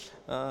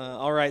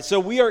All right, so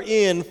we are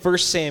in 1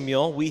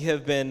 Samuel. We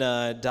have been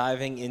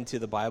diving into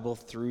the Bible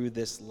through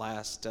this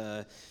last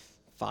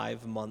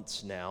 5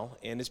 months now,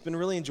 and it's been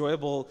really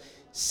enjoyable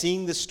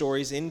seeing the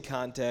stories in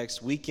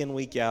context, week in,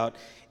 week out.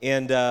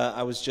 And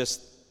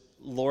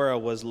Laura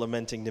was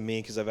lamenting to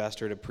me because I've asked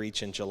her to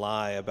preach in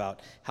July about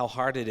how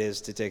hard it is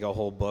to take a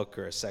whole book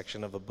or a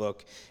section of a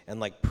book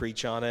and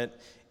preach on it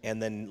and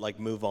then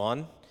move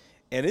on.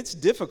 And it's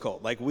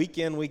difficult. Week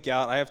in, week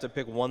out, I have to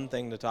pick one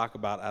thing to talk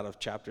about out of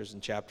chapters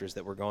and chapters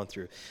that we're going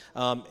through.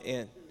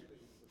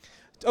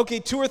 Okay,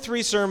 2 or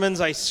 3 sermons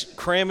I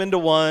cram into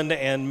one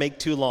and make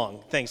too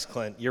long. Thanks,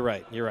 Clint. You're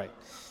right.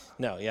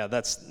 No, yeah,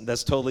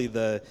 that's totally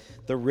the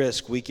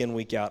risk week in,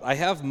 week out. I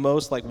have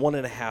most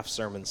 1.5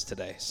 sermons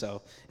today,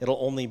 so it'll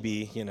only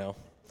be,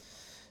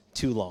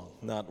 too long,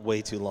 not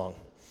way too long.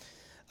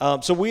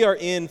 So we are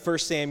in 1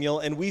 Samuel,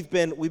 and we've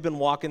been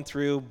walking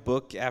through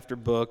book after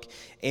book,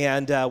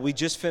 and we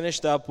just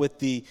finished up with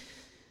the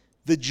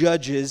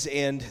Judges,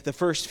 and the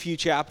first few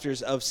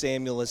chapters of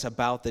Samuel is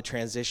about the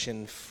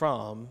transition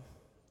from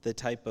the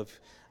type of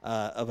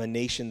a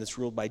nation that's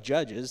ruled by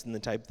judges and the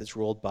type that's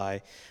ruled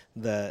by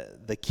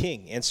the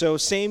king. And so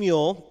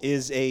Samuel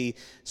is a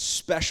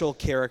special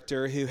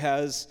character who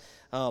has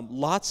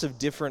lots of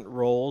different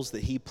roles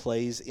that he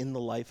plays in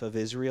the life of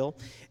Israel,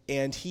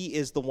 and he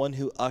is the one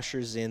who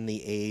ushers in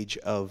the age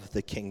of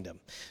the kingdom.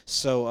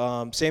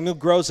 So Samuel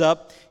grows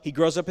up. He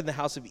grows up in the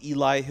house of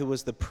Eli, who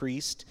was the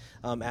priest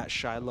at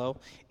Shiloh,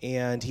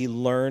 and he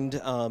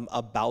learned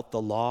about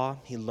the law.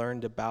 He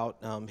learned about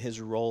his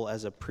role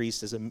as a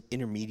priest, as an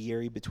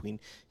intermediary between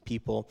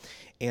people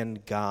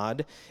and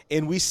God.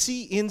 And we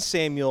see in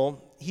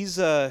Samuel, he's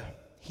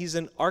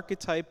an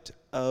archetype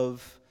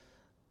of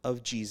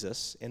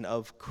Jesus and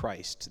of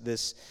Christ.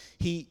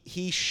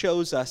 He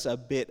shows us a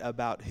bit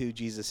about who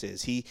Jesus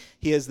is. He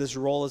has this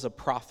role as a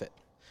prophet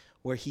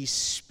where he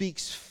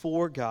speaks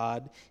for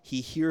God, he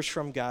hears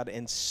from God,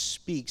 and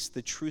speaks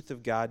the truth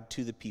of God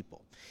to the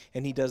people.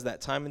 And he does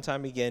that time and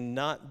time again,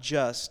 not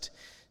just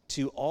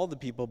to all the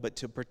people, but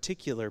to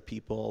particular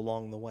people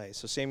along the way.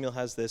 So Samuel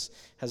has this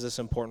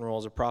important role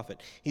as a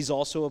prophet. He's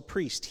also a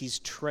priest. He's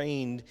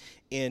trained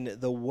in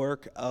the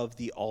work of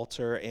the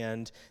altar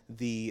and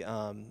the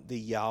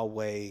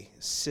Yahweh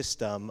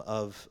system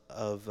of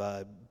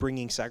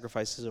bringing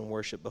sacrifices and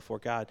worship before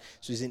God.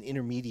 So he's an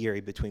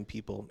intermediary between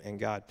people and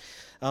God.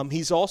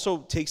 He's also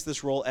takes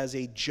this role as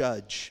a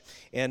judge,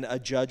 and a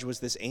judge was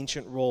this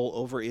ancient role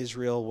over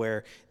Israel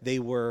where they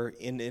were,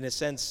 in a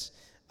sense,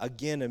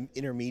 again, an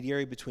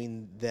intermediary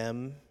between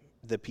them,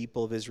 the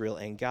people of Israel,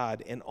 and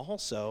God. And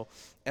also,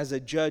 as a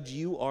judge,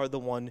 you are the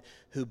one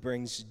who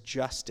brings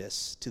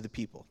justice to the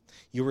people.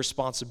 Your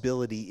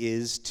responsibility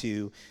is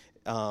to,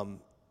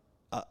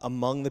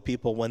 among the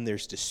people, when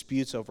there's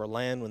disputes over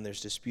land, when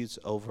there's disputes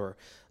over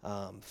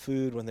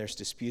food, when there's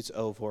disputes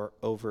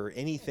over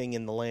anything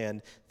in the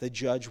land, the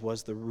judge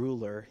was the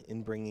ruler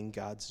in bringing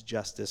God's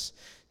justice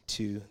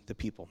to the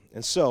people.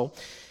 And so,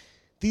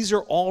 these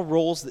are all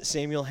roles that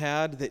Samuel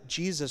had that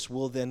Jesus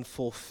will then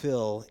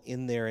fulfill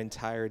in their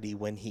entirety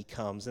when he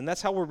comes. And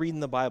that's how we're reading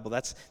the Bible.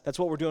 That's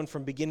what we're doing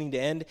from beginning to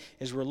end,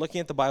 is we're looking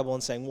at the Bible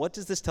and saying, what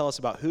does this tell us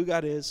about who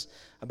God is,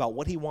 about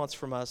what he wants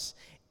from us,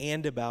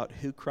 and about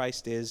who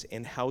Christ is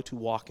and how to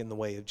walk in the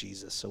way of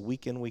Jesus. So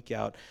week in, week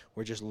out,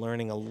 we're just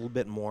learning a little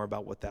bit more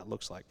about what that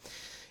looks like.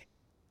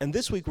 And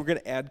this week we're going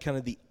to add kind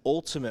of the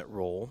ultimate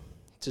role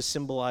to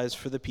symbolize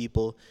for the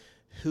people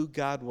who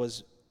God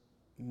was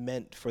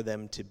meant for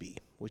them to be,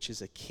 which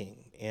is a king.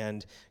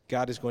 And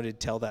God is going to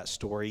tell that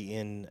story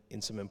in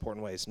some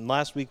important ways. And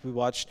last week we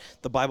watched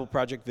the Bible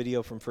Project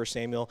video from 1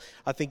 Samuel.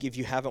 I think if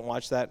you haven't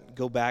watched that,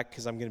 go back,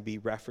 because I'm going to be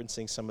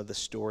referencing some of the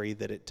story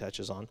that it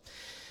touches on.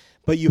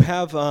 But you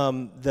have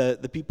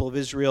the people of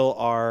Israel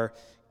are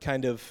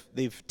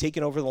they've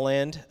taken over the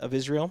land of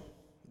Israel.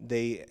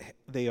 They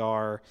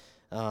are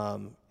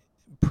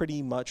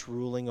pretty much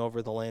ruling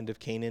over the land of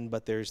Canaan,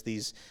 but there's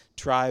these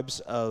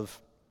tribes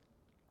of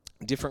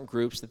different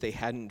groups that they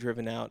hadn't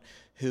driven out,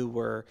 who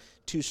were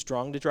too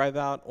strong to drive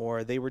out,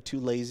 or they were too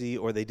lazy,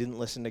 or they didn't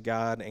listen to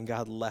God, and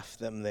God left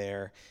them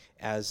there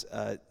as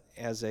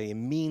a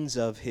means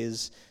of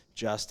his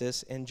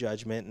justice and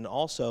judgment, and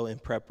also in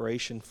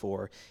preparation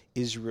for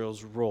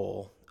Israel's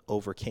role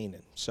over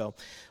Canaan. So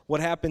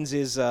what happens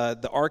is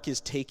the ark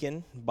is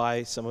taken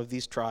by some of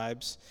these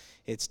tribes.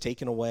 It's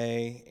taken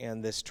away,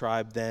 and this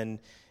tribe then,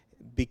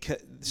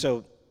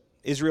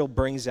 Israel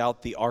brings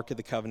out the Ark of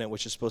the Covenant,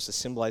 which is supposed to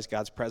symbolize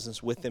God's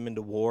presence with them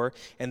into war,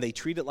 and they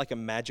treat it like a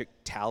magic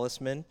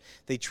talisman.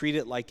 They treat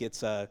it like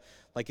it's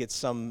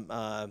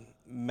some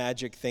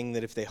magic thing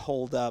that if they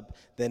hold up,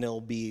 then it'll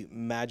be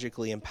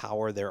magically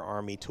empower their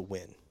army to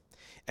win.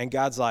 And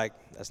God's like,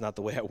 that's not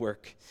the way I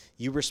work.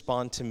 You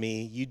respond to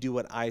me. You do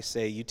what I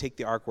say. You take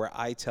the ark where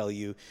I tell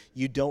you.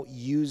 You don't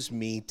use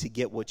me to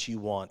get what you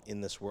want in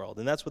this world.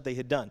 And that's what they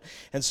had done.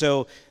 And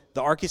so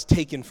the ark is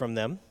taken from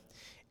them.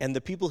 And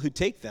the people who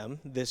take them,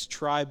 this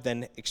tribe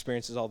then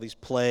experiences all these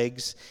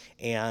plagues,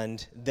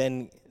 and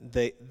then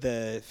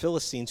the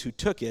Philistines who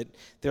took it,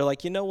 they're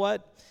like, you know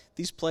what?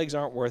 these plagues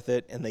aren't worth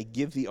it, and they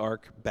give the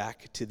ark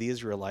back to the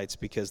Israelites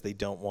because they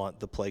don't want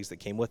the plagues that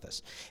came with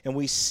us. And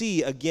we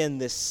see, again,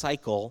 this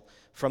cycle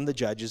from the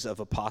judges of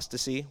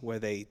apostasy, where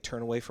they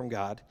turn away from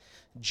God,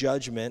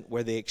 judgment,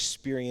 where they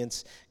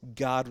experience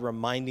God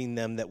reminding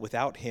them that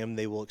without him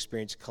they will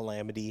experience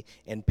calamity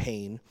and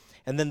pain.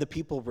 And then the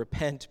people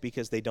repent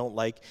because they don't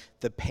like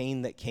the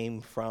pain that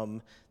came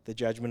from the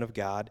judgment of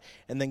God.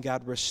 And then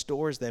God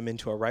restores them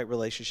into a right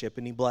relationship,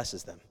 and he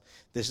blesses them.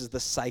 This is the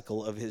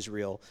cycle of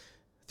Israel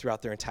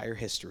throughout their entire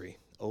history,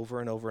 over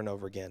and over and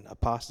over again.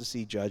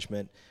 Apostasy,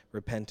 judgment,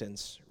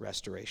 repentance,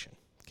 restoration.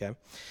 Okay?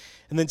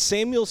 And then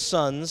Samuel's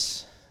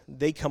sons,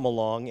 they come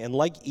along, and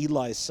like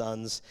Eli's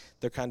sons,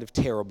 they're kind of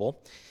terrible.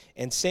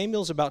 And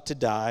Samuel's about to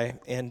die,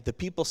 and the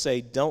people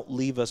say, "Don't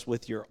leave us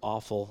with your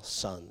awful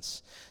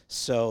sons."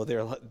 So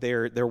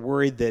they're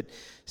worried that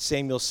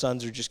Samuel's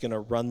sons are just going to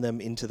run them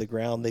into the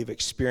ground. They've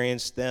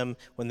experienced them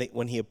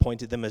when he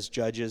appointed them as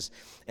judges.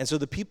 And so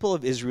the people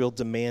of Israel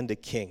demand a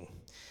king.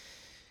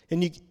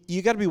 And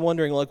you got to be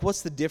wondering, like,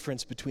 what's the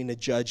difference between a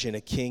judge and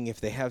a king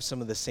if they have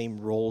some of the same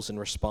roles and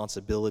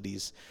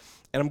responsibilities?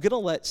 And I'm going to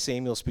let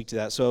Samuel speak to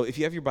that. So if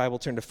you have your Bible,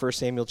 turn to 1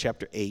 Samuel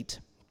chapter 8.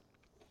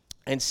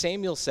 And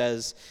Samuel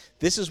says,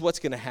 this is what's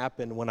going to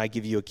happen when I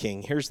give you a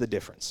king. Here's the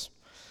difference.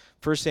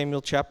 1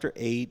 Samuel chapter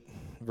 8,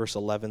 verse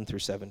 11 through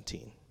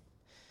 17.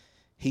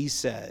 He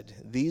said,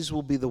 "These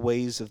will be the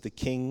ways of the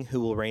king who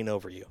will reign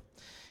over you.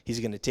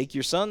 He's going to take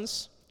your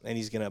sons, and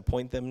he's going to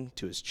appoint them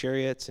to his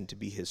chariots and to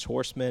be his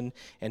horsemen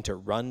and to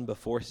run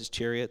before his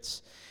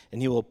chariots.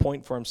 And he will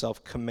appoint for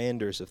himself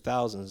commanders of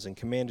thousands and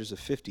commanders of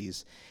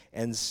 50s,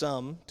 and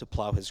some to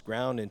plow his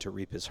ground and to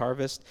reap his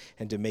harvest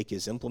and to make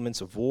his implements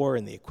of war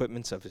and the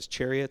equipments of his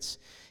chariots.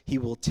 He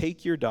will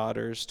take your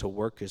daughters to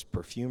work as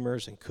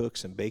perfumers and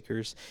cooks and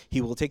bakers. He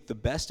will take the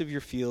best of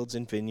your fields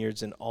and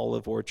vineyards and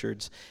olive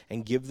orchards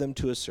and give them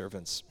to his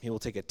servants. He will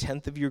take a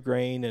tenth of your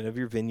grain and of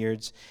your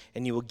vineyards,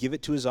 and he will give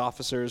it to his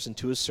officers and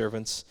to his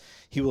servants.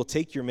 He will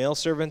take your male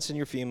servants and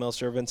your female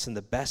servants and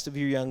the best of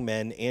your young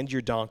men and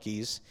your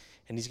donkeys,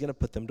 and he's going to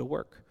put them to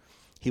work.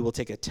 He will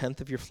take a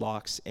tenth of your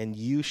flocks, and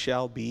you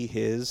shall be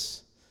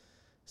his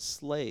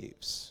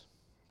slaves."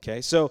 Okay,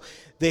 so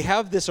they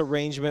have this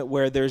arrangement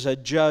where there's a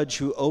judge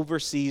who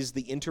oversees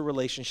the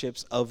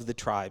interrelationships of the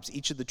tribes.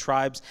 Each of the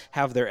tribes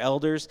have their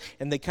elders,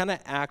 and they kind of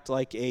act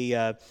like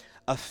a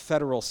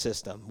federal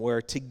system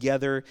where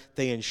together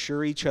they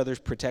ensure each other's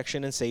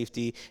protection and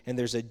safety, and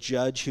there's a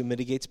judge who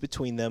mitigates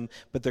between them,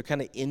 but they're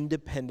kind of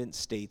independent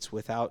states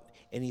without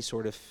any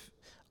sort of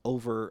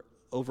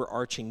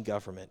overarching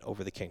government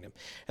over the kingdom.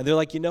 And they're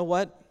like, you know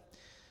what?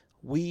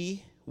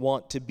 We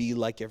want to be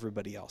like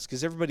everybody else,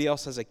 because everybody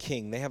else has a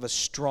king. They have a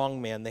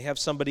strong man. They have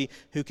somebody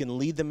who can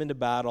lead them into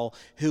battle,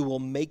 who will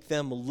make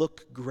them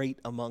look great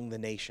among the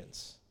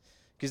nations.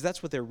 Because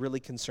that's what they're really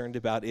concerned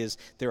about, is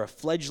they're a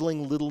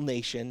fledgling little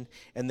nation,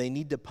 and they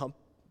need to pump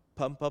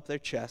up their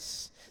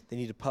chests. They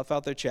need to puff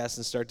out their chests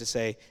and start to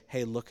say,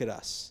 hey, look at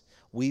us.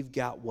 We've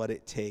got what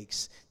it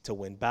takes to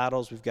win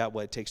battles. We've got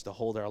what it takes to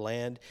hold our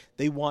land.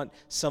 They want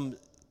some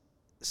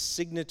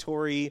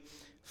signatory,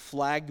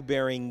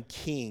 flag-bearing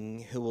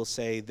king who will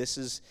say, this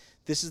is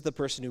the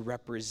person who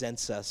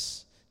represents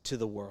us to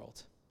the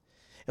world.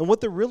 And what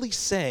they're really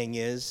saying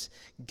is,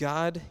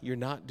 God, you're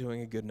not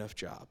doing a good enough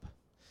job.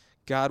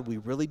 God, we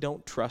really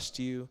don't trust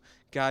you.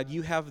 God,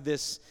 you have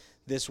this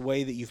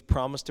way that you've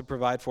promised to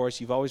provide for us.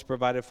 You've always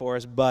provided for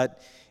us,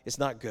 but it's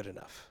not good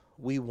enough.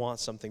 We want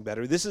something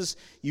better.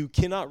 You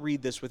cannot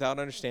read this without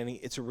understanding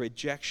it's a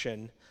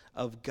rejection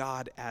of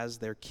God as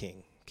their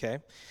king, okay?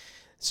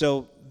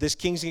 So this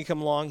king's going to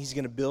come along. He's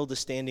going to build a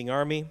standing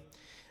army,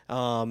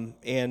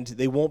 and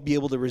they won't be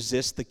able to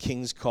resist the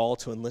king's call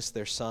to enlist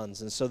their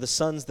sons. And so the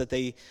sons that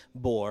they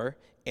bore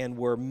and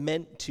were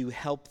meant to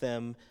help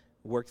them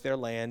work their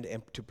land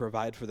and to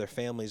provide for their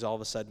families all of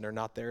a sudden are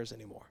not theirs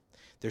anymore.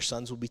 Their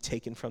sons will be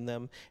taken from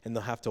them, and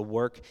they'll have to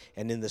work.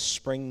 And in the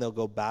spring, they'll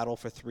go battle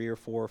for 3 or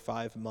 4 or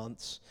 5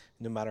 months.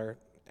 No matter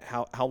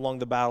how long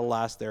the battle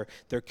lasts,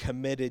 they're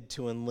committed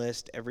to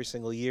enlist every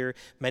single year.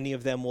 Many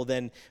of them will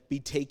then be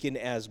taken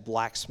as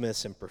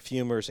blacksmiths and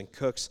perfumers and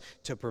cooks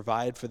to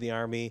provide for the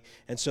army.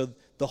 And so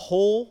the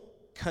whole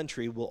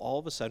country will all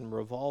of a sudden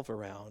revolve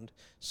around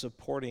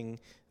supporting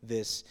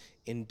this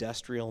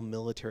industrial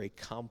military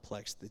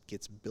complex that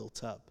gets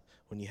built up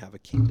when you have a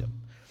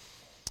kingdom.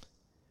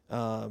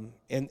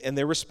 And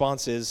their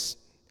response is,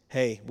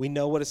 hey, we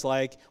know what it's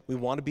like. We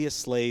want to be a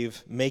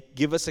slave.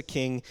 Give us a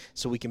king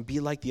so we can be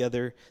like the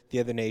other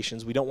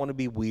nations. We don't want to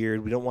be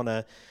weird. We don't want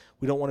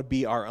to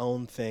be our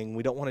own thing.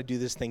 We don't want to do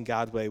this thing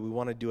God's way. We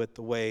want to do it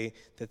the way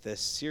that the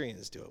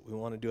Syrians do it. We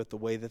want to do it the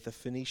way that the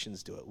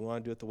Phoenicians do it. We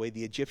want to do it the way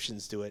the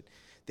Egyptians do it.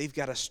 They've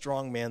got a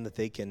strong man that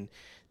they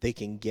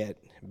can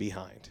get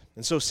behind.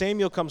 And so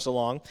Samuel comes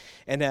along,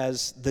 and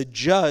as the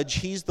judge,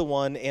 he's the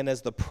one, and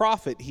as the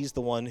prophet, he's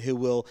the one who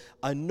will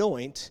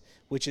anoint,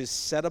 which is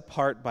set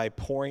apart by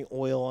pouring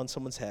oil on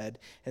someone's head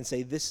and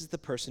say, this is the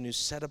person who's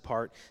set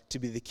apart to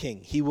be the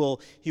king. He will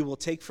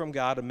take from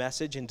God a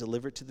message and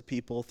deliver it to the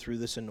people through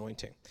this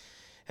anointing.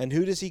 And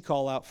who does he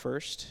call out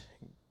first?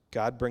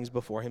 God brings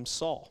before him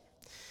Saul.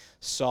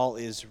 Saul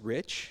is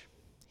rich,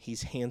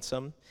 he's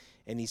handsome,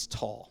 and he's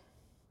tall.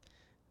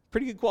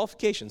 Pretty good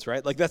qualifications,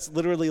 right? Like that's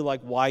literally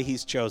like why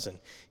he's chosen.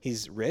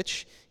 He's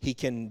rich, he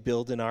can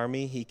build an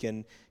army, he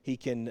can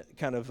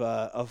kind of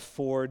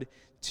afford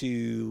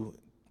to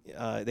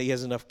he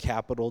has enough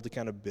capital to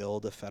kind of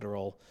build a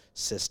federal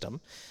system.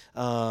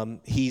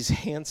 He's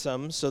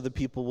handsome, so the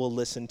people will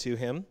listen to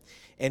him,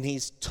 and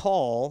he's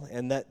tall,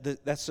 and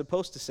that's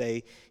supposed to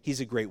say he's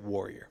a great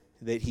warrior.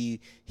 That he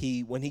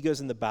when he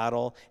goes in the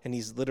battle, and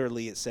he's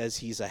literally, it says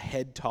he's a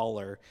head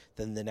taller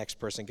than the next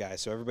person guy.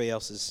 So everybody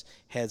else's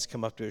heads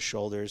come up to his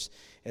shoulders.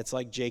 It's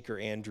like Jake or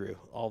Andrew.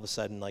 All of a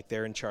sudden, like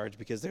they're in charge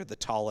because they're the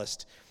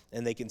tallest,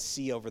 and they can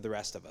see over the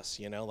rest of us.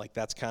 Like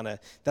that's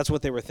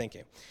what they were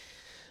thinking.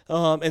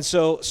 And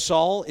so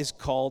Saul is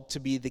called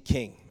to be the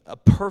king. A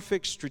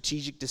perfect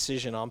strategic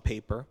decision on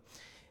paper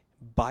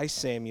by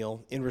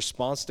Samuel in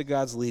response to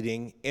God's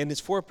leading, and it's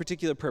for a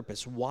particular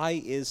purpose.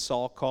 Why is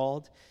Saul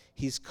called?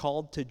 He's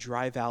called to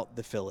drive out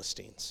the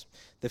Philistines.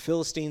 The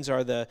Philistines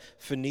are the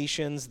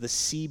Phoenicians, the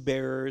sea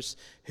bearers,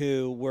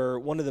 who were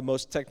one of the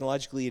most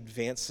technologically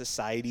advanced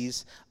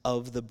societies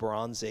of the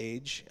Bronze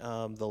Age,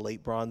 the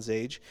late Bronze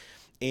Age.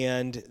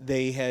 And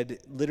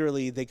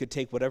they could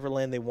take whatever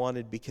land they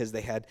wanted because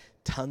they had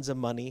tons of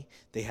money,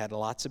 they had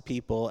lots of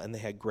people, and they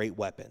had great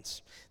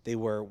weapons. They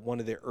were one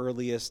of the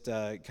earliest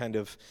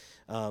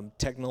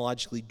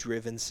technologically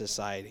driven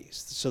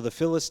societies. So the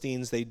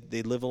Philistines,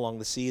 they'd live along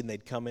the sea, and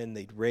they'd come in,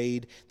 they'd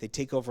raid, they'd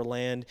take over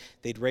land,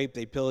 they'd rape,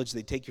 they'd pillage,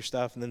 they'd take your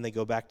stuff, and then they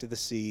go back to the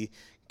sea,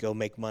 go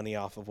make money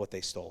off of what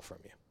they stole from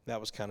you. That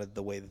was kind of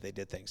the way that they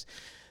did things.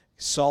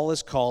 Saul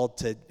is called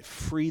to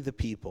free the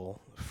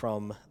people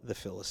from the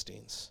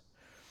Philistines.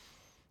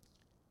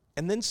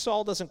 And then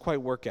Saul doesn't quite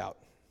work out.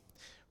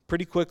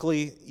 Pretty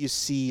quickly, you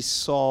see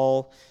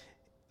Saul,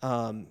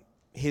 the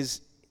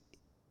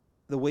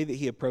way that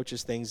he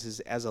approaches things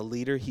is as a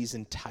leader, he's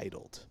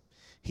entitled.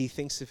 He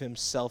thinks of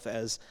himself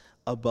as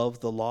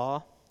above the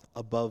law,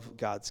 above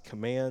God's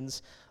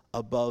commands,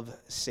 above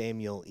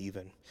Samuel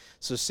even.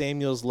 So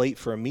Samuel's late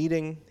for a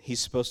meeting. He's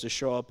supposed to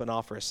show up and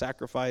offer a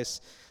sacrifice.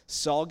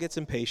 Saul gets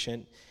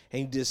impatient, and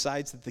he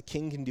decides that the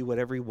king can do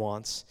whatever he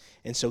wants,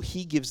 and so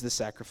he gives the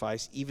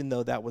sacrifice, even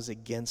though that was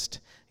against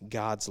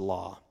God's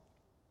law.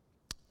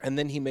 And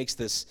then he makes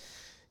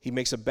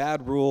a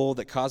bad rule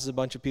that causes a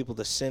bunch of people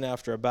to sin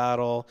after a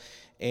battle,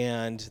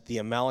 and the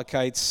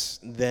Amalekites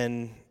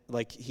then,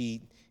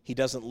 he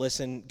doesn't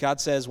listen.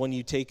 God says when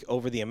you take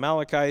over the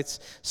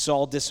Amalekites,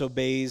 Saul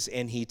disobeys,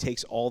 and he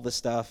takes all the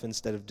stuff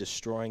instead of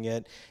destroying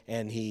it,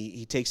 and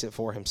he takes it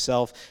for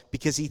himself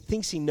because he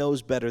thinks he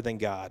knows better than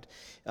God.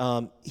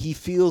 He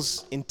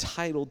feels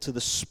entitled to the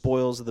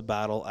spoils of the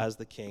battle as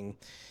the king,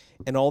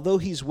 and although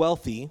he's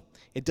wealthy,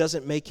 that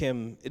doesn't make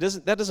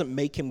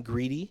him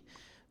greedy.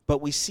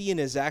 But we see in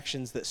his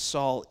actions that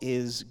Saul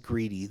is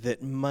greedy,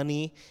 that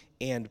money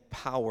and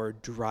power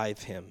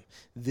drive him,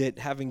 that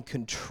having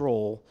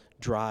control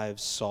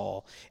drives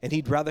Saul. And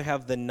he'd rather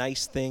have the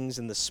nice things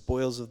and the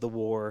spoils of the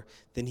war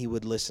than he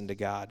would listen to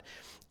God.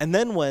 And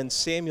then when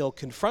Samuel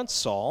confronts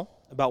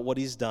Saul about what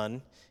he's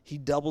done, he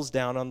doubles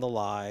down on the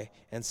lie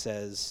and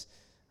says,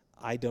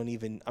 I'm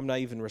not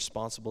even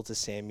responsible to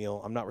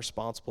Samuel. I'm not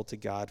responsible to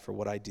God for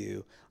what I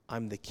do.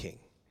 I'm the king.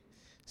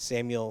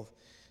 Samuel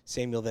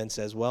then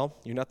says, well,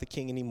 you're not the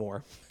king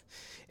anymore.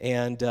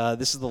 And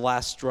this is the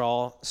last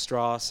straw.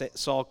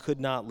 Saul could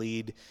not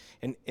lead.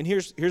 And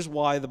here's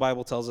why the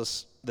Bible tells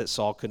us that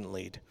Saul couldn't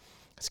lead.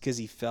 It's because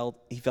he felt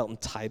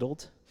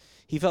entitled.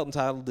 He felt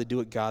entitled to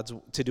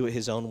do it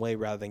his own way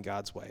rather than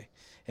God's way.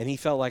 And he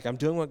felt like, I'm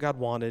doing what God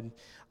wanted.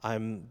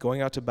 I'm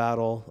going out to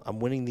battle. I'm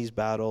winning these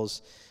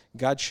battles.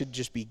 God should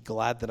just be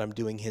glad that I'm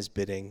doing his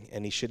bidding,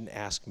 and he shouldn't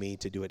ask me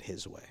to do it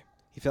his way.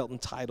 He felt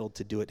entitled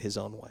to do it his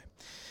own way.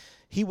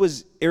 He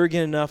was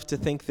arrogant enough to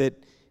think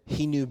that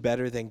he knew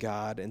better than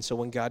God, and so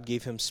when God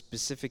gave him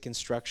specific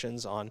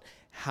instructions on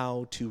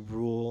how to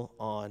rule,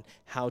 on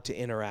how to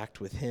interact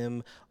with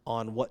him,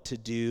 on what to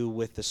do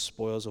with the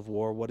spoils of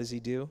war, what does he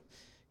do?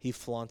 He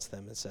flaunts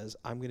them and says,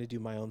 I'm going to do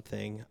my own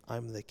thing.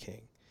 I'm the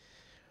king.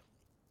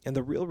 And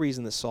the real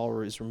reason that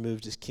Saul is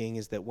removed as king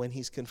is that when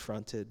he's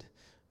confronted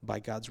by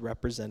God's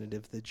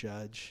representative, the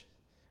judge,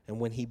 and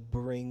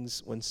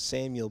when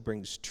Samuel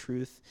brings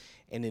truth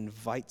and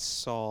invites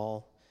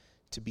Saul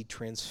to be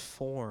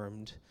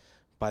transformed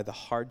by the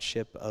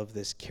hardship of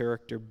this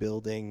character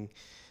building.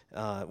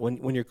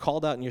 When you're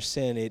called out in your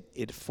sin,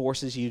 it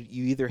forces you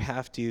either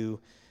have to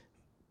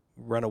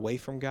run away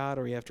from God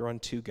or you have to run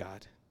to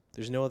God.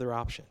 There's no other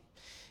option.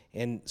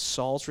 And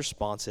Saul's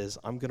response is,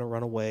 I'm going to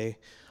run away.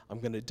 I'm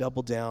going to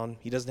double down.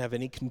 He doesn't have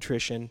any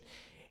contrition.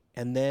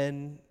 And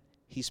then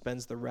he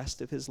spends the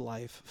rest of his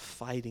life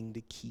fighting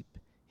to keep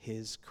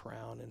his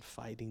crown and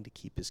fighting to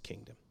keep his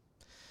kingdom.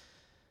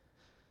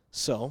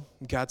 So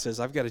God says,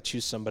 I've got to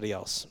choose somebody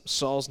else.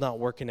 Saul's not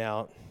working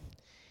out.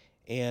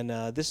 And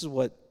this is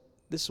what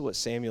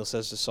Samuel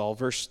says to Saul.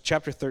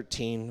 Chapter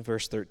 13,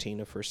 verse 13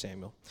 of 1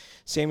 Samuel.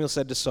 Samuel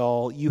said to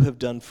Saul, you have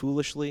done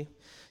foolishly.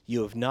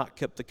 You have not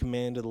kept the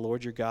command of the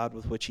Lord your God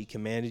with which he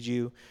commanded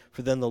you,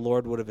 for then the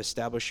Lord would have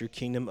established your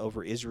kingdom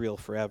over Israel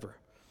forever.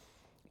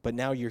 But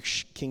now your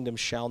kingdom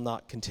shall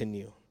not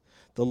continue.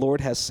 The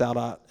Lord has sought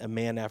out a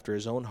man after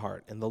his own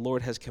heart, and the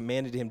Lord has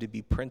commanded him to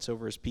be prince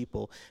over his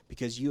people,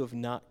 because you have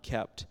not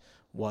kept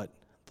what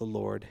the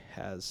Lord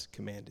has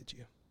commanded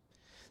you.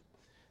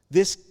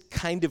 This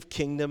kind of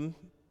kingdom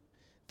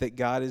that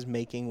God is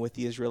making with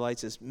the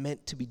Israelites is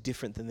meant to be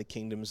different than the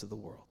kingdoms of the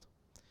world.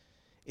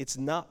 It's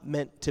not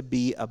meant to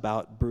be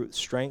about brute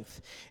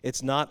strength.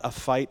 It's not a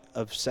fight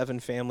of 7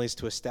 families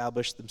to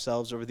establish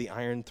themselves over the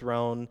Iron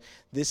Throne.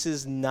 This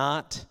is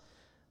not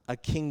a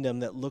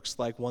kingdom that looks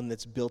like one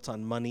that's built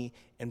on money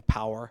and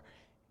power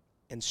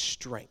and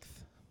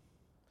strength.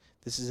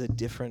 This is a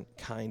different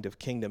kind of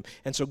kingdom.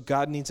 And so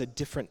God needs a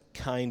different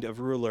kind of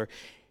ruler.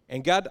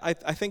 And God, I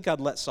think God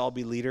let Saul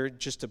be leader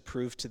just to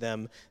prove to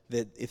them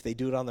that if they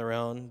do it on their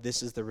own,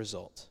 this is the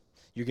result.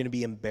 You're going to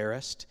be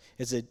embarrassed.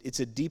 It's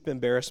a deep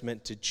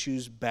embarrassment to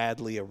choose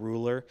badly a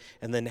ruler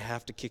and then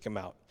have to kick him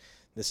out.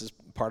 This is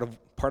part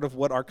of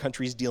what our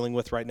country is dealing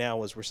with right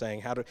now, is we're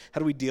saying, how do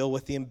we deal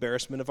with the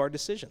embarrassment of our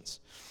decisions?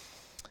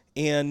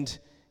 And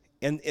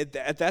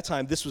at that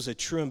time, this was a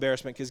true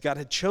embarrassment because God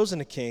had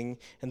chosen a king,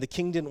 and the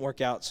king didn't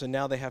work out, so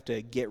now they have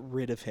to get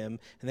rid of him,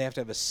 and they have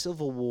to have a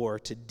civil war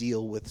to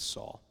deal with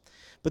Saul.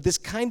 But this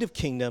kind of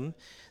kingdom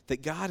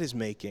that God is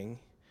making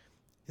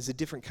is a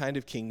different kind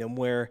of kingdom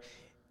where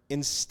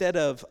instead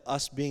of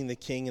us being the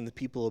king and the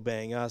people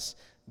obeying us,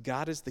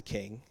 God is the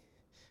king.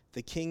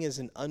 The king is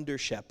an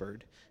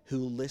under-shepherd who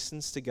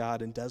listens to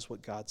God and does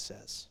what God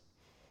says.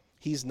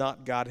 He's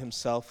not God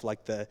himself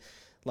like the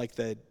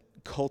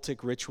cultic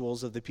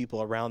rituals of the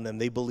people around them.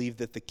 They believed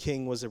that the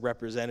king was a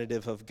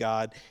representative of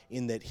God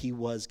in that he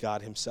was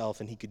God himself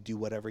and he could do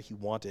whatever he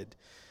wanted.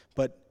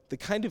 But the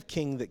kind of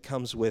king that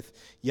comes with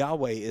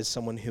Yahweh is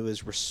someone who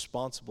is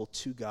responsible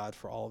to God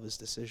for all of his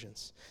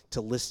decisions, to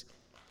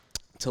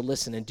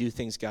listen and do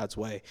things God's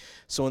way.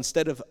 So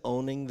instead of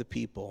owning the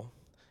people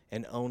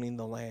and owning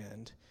the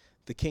land,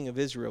 the king of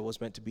Israel was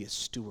meant to be a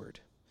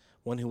steward,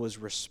 one who was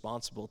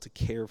responsible to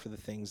care for the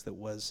things that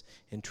was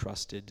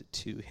entrusted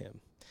to him.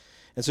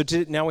 And so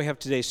now we have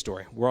today's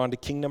story. We're on to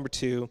king number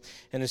 2,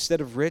 and instead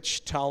of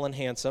rich, tall, and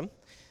handsome,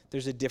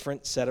 there's a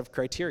different set of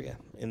criteria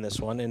in this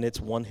one, and it's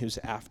one who's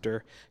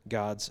after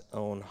God's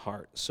own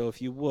heart. So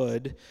if you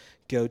would,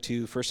 go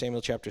to 1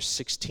 Samuel chapter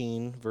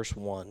 16, verse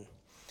 1.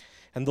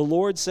 And the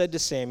Lord said to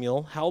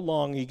Samuel, "How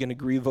long are you going to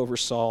grieve over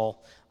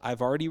Saul?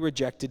 I've already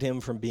rejected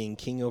him from being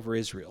king over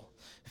Israel.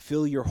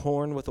 Fill your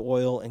horn with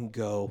oil and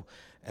go,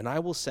 and I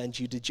will send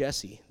you to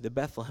Jesse, the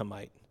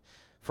Bethlehemite,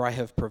 for I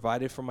have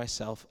provided for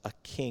myself a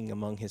king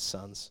among his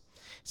sons."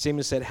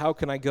 Samuel said, "How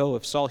can I go?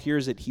 If Saul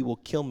hears it, he will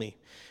kill me."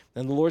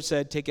 And the Lord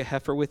said, "Take a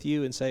heifer with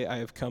you and say, I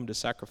have come to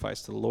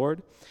sacrifice to the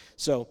Lord."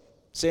 So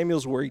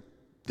Samuel's worried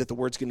that the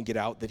word's going to get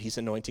out that he's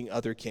anointing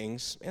other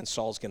kings and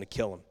Saul's going to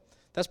kill him.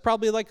 That's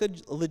probably like a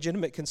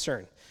legitimate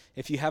concern.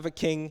 If you have a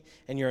king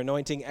and you're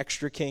anointing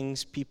extra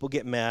kings, people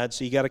get mad,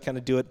 so you got to kind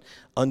of do it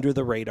under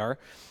the radar.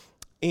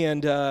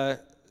 And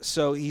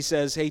so he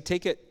says, hey,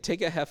 take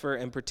a heifer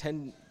and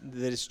pretend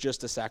that it's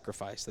just a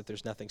sacrifice, that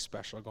there's nothing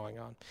special going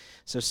on.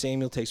 So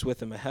Samuel takes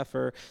with him a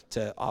heifer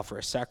to offer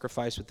a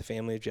sacrifice with the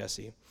family of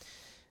Jesse.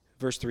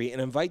 Verse 3, "And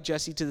invite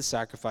Jesse to the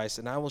sacrifice,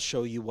 and I will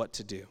show you what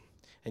to do.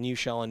 And you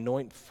shall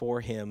anoint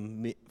for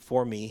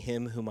me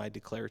him whom I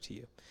declare to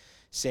you."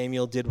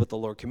 Samuel did what the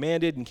Lord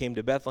commanded and came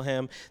to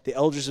Bethlehem. The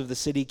elders of the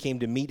city came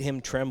to meet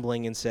him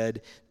trembling and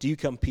said, "Do you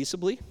come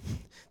peaceably?"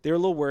 They were a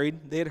little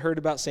worried. They had heard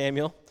about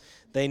Samuel.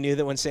 They knew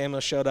that when Samuel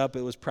showed up,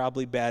 it was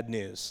probably bad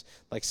news.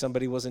 Like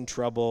somebody was in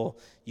trouble,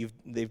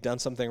 they've done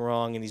something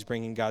wrong, and he's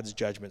bringing God's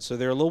judgment. So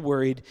they're a little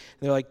worried.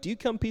 And they're like, "Do you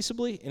come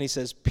peaceably?" And he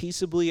says,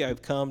 "Peaceably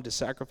I've come to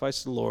sacrifice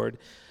to the Lord.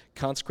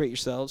 Consecrate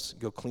yourselves,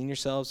 go clean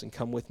yourselves, and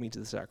come with me to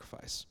the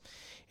sacrifice."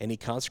 And he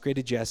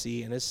consecrated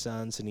Jesse and his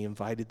sons, and he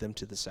invited them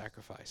to the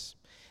sacrifice.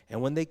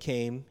 And when they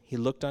came, he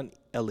looked on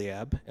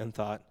Eliab and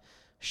thought,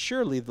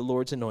 "Surely the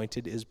Lord's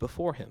anointed is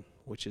before him,"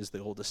 which is the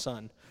oldest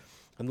son.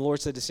 And the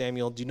Lord said to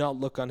Samuel, "Do not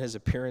look on his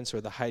appearance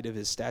or the height of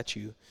his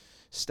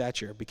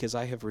stature, because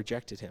I have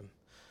rejected him.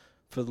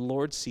 For the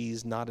Lord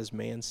sees not as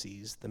man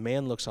sees. The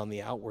man looks on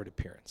the outward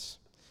appearance,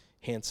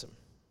 handsome,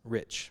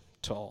 rich,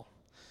 tall.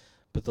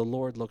 But the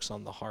Lord looks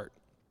on the heart."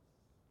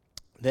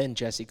 Then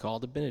Jesse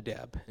called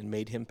Abinadab and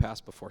made him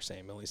pass before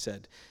Samuel. He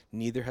said,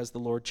 "Neither has the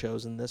Lord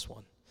chosen this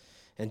one."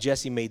 And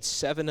Jesse made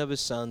 7 of his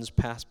sons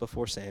pass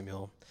before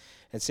Samuel.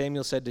 And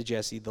Samuel said to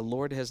Jesse, "The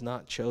Lord has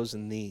not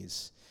chosen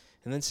these."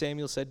 And then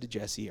Samuel said to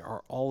Jesse,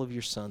 "Are all of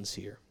your sons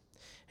here?"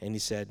 And he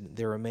said,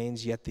 "There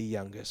remains yet the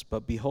youngest,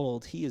 but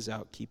behold, he is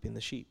out keeping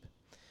the sheep."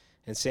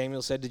 And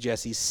Samuel said to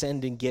Jesse,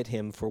 "Send and get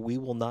him, for we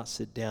will not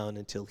sit down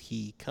until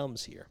he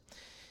comes here."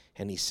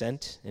 And he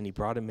sent, and he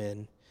brought him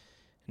in.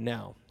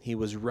 Now, he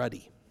was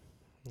ruddy.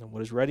 Now, what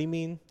does ruddy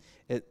mean?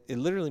 It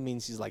literally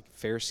means he's like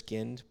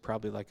fair-skinned,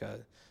 probably like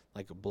a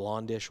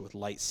blondish with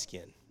light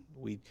skin.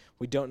 We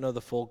don't know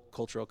the full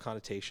cultural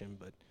connotation,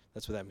 but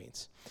that's what that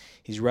means.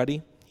 He's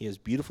ruddy, he has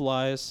beautiful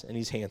eyes, and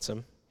he's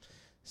handsome.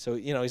 So,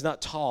 he's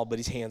not tall, but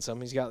he's handsome.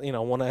 He's got,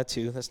 one out of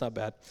two. That's not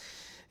bad.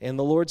 And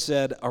the Lord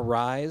said,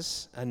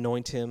 "Arise,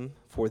 anoint him,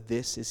 for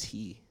this is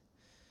he."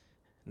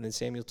 And then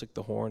Samuel took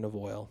the horn of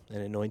oil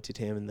and anointed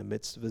him in the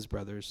midst of his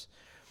brothers.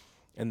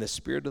 And the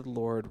Spirit of the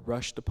Lord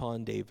rushed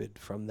upon David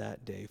from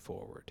that day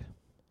forward.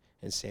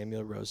 And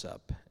Samuel rose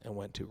up and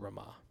went to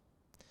Ramah.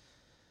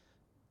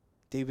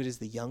 David is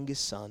the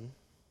youngest son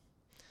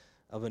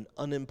of an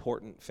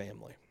unimportant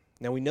family.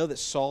 Now we know that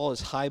Saul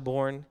is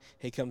highborn.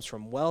 He comes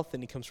from wealth,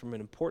 and he comes from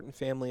an important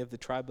family of the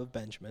tribe of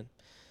Benjamin.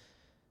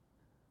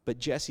 But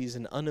Jesse is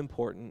an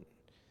unimportant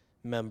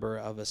member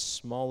of a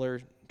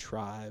smaller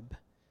tribe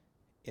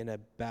in a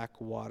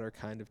backwater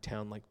kind of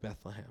town like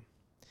Bethlehem.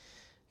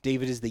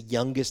 David is the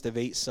youngest of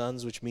 8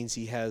 sons, which means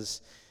he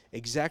has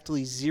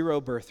exactly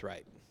 0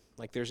 birthright.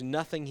 Like, there's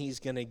nothing he's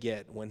going to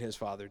get when his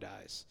father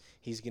dies.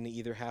 He's going to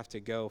either have to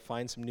go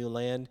find some new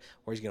land,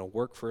 or he's going to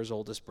work for his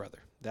oldest brother.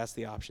 That's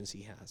the options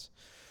he has.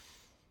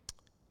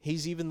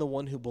 He's even the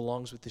one who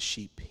belongs with the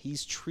sheep.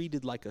 He's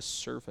treated like a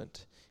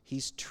servant.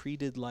 He's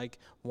treated like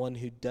one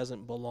who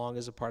doesn't belong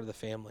as a part of the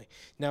family.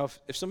 Now,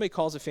 if somebody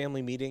calls a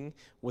family meeting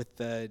with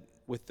the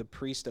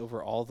priest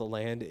over all the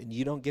land and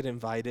you don't get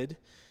invited,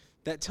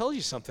 that tells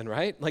you something,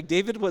 right? Like,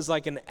 David was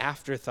like an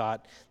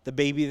afterthought, the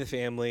baby of the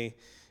family.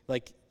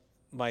 Like,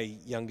 my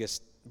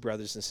youngest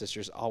brothers and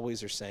sisters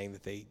always are saying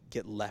that they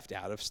get left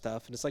out of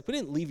stuff. And it's like, we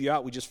didn't leave you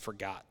out, we just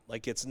forgot.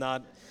 Like, it's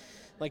not,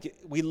 like,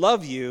 we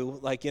love you,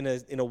 like, in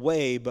a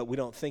way, but we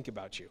don't think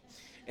about you.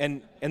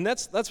 And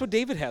that's what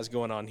David has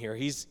going on here.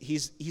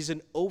 He's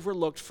an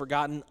overlooked,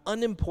 forgotten,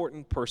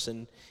 unimportant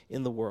person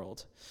in the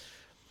world.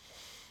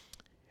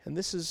 And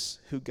this is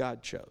who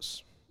God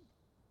chose.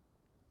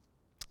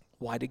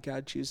 Why did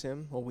God choose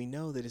him? Well, we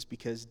know that it's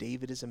because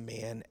David is a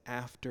man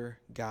after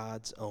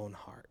God's own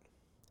heart.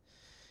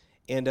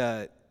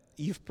 And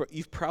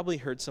you've probably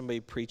heard somebody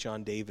preach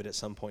on David at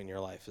some point in your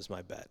life, is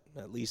my bet,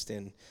 at least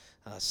in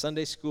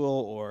Sunday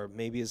school or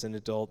maybe as an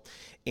adult.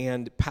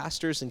 And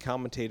pastors and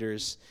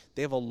commentators,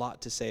 they have a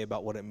lot to say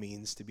about what it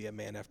means to be a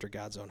man after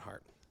God's own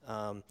heart.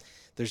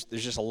 There's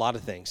just a lot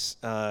of things.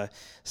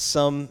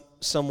 Some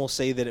will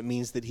say that it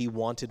means that he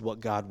wanted what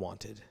God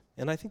wanted.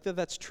 And I think that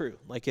that's true.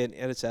 Like, at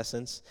its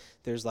essence,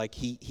 there's like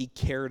he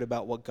cared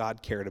about what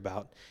God cared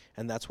about,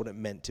 and that's what it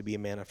meant to be a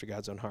man after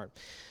God's own heart.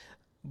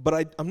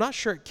 But I'm not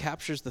sure it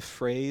captures the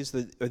phrase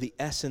or the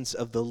essence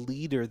of the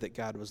leader that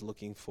God was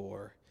looking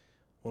for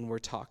when we're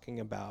talking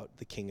about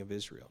the king of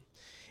Israel.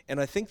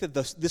 And I think that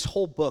this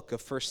whole book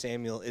of 1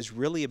 Samuel is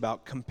really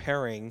about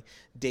comparing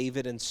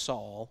David and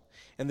Saul.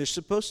 And there's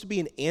supposed to be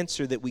an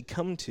answer that we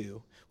come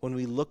to when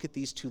we look at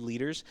these two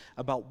leaders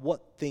about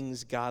what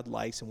things God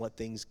likes and what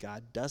things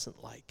God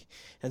doesn't like.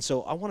 And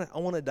so I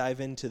want to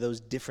dive into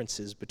those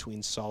differences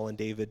between Saul and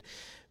David,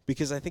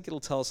 because I think it'll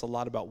tell us a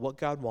lot about what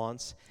God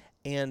wants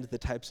and the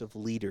types of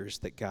leaders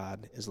that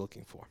God is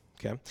looking for.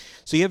 Okay,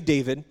 so you have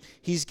David.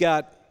 He's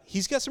got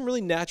some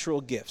really natural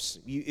gifts.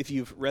 If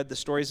you've read the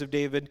stories of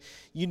David,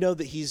 you know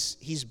that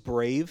he's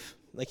brave,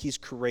 like he's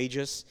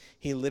courageous.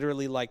 He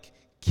literally like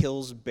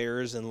kills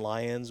bears and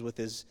lions with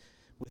his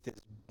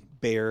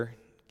bare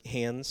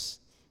hands,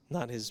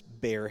 not his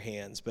bare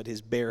hands, but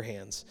his bare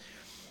hands.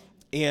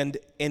 And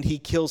he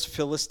kills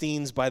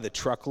Philistines by the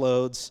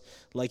truckloads.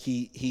 Like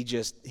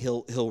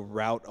he'll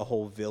rout a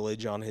whole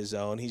village on his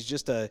own. He's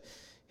just a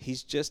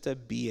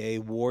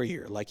BA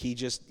warrior. Like he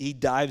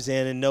dives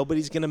in, and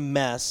nobody's gonna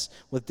mess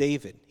with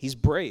David. He's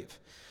brave.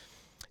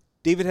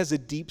 David has a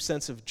deep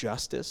sense of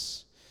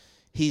justice.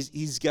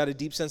 He's got a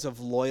deep sense of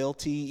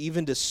loyalty,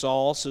 even to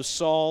Saul. So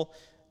Saul,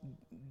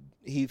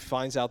 he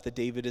finds out that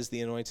David is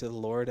the anointed of the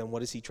Lord, and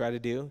what does he try to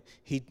do?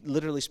 He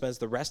literally spends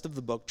the rest of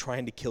the book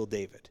trying to kill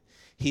David.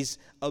 He's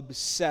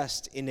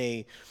obsessed in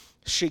a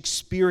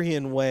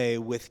Shakespearean way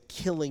with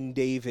killing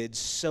David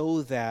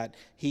so that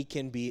he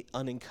can be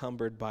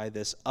unencumbered by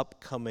this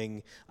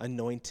upcoming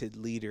anointed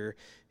leader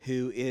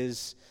who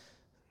is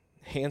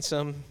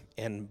handsome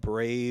and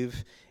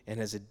brave and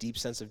has a deep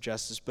sense of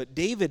justice. But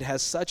David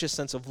has such a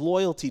sense of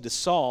loyalty to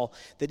Saul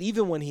that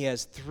even when he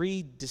has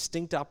 3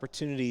 distinct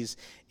opportunities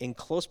in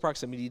close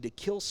proximity to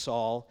kill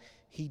Saul,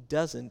 he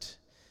doesn't,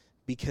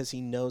 because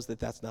he knows that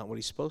that's not what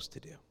he's supposed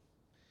to do.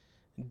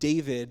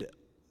 David,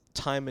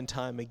 time and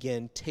time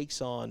again,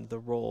 takes on the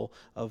role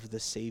of the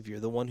Savior,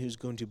 the one who's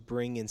going to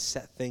bring and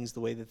set things the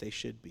way that they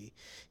should be.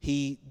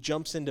 He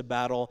jumps into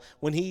battle.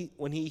 When he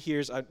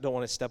hears, I don't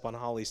want to step on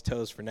Holly's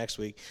toes for next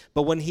week,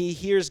 but when he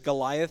hears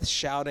Goliath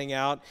shouting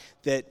out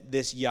that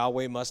this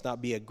Yahweh must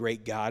not be a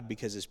great God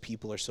because his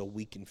people are so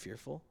weak and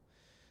fearful,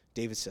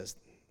 David says,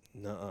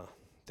 "Nuh-uh,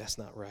 that's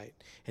not right."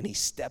 And he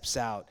steps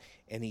out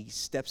and he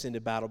steps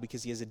into battle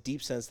because he has a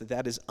deep sense that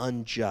that is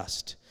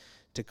unjust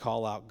to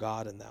call out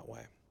God in that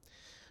way.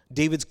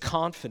 David's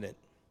confident.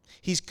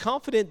 He's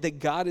confident that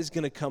God is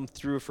going to come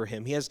through for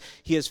him. He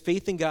has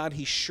faith in God.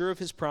 He's sure of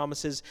his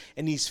promises,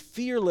 and he's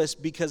fearless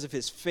because of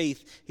his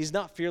faith. He's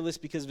not fearless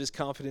because of his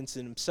confidence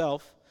in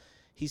himself.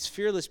 He's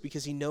fearless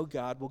because he knows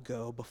God will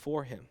go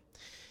before him.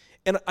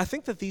 And I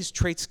think that these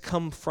traits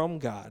come from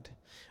God.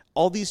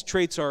 All these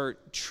traits are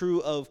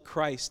true of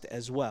Christ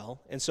as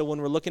well. And so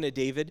when we're looking at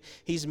David,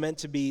 he's meant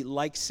to be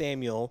like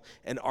Samuel,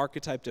 an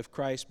archetype of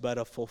Christ, but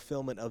a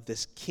fulfillment of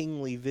this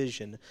kingly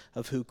vision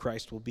of who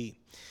Christ will be.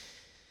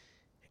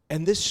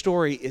 And this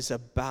story is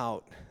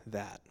about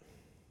that.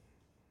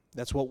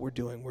 That's what we're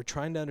doing. We're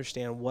trying to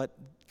understand what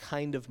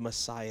kind of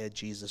Messiah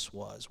Jesus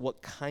was,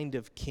 what kind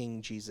of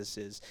king Jesus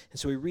is. And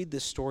so we read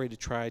this story to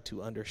try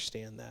to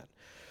understand that.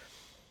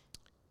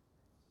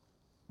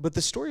 But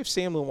the story of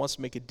Samuel wants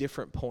to make a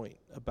different point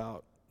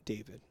about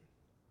David.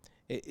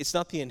 It's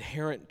not the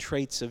inherent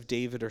traits of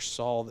David or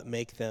Saul that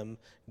make them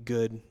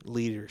good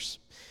leaders.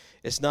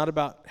 It's not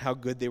about how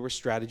good they were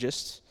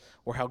strategists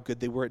or how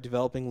good they were at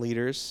developing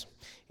leaders.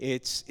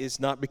 It's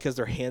not because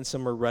they're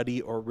handsome or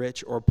ruddy or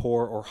rich or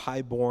poor or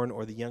highborn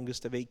or the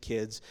youngest of 8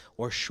 kids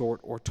or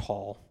short or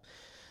tall.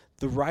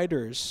 The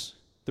writer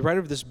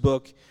of this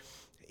book,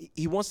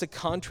 he wants to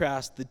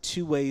contrast the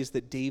two ways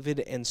that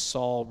David and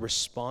Saul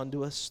respond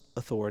to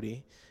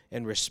authority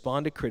and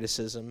respond to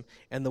criticism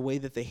and the way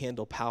that they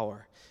handle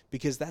power.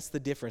 Because that's the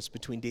difference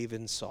between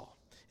David and Saul,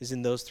 is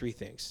in those 3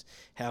 things.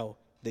 How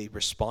they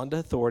respond to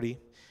authority,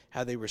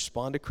 how they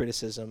respond to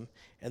criticism,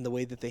 and the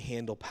way that they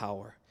handle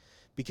power.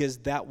 Because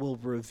that will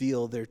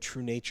reveal their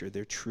true nature,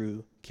 their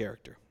true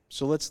character.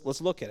 So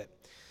let's look at it.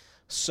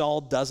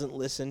 Saul doesn't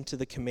listen to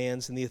the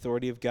commands and the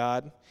authority of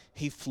God.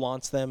 He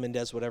flaunts them and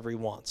does whatever he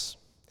wants.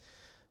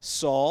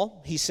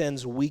 Saul, he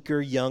sends weaker,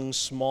 young,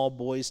 small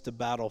boys to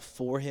battle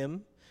for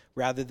him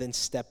rather than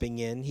stepping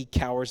in. He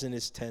cowers in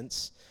his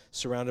tents,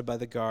 surrounded by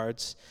the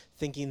guards,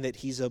 thinking that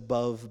he's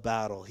above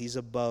battle. He's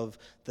above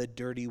the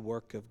dirty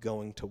work of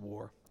going to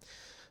war.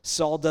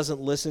 Saul doesn't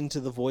listen to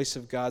the voice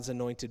of God's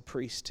anointed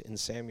priest in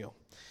Samuel.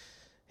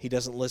 He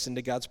doesn't listen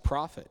to God's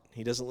prophet.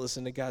 He doesn't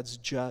listen to God's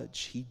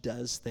judge. He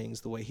does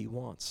things the way he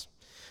wants.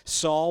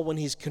 Saul, when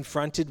he's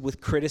confronted with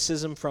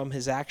criticism from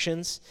his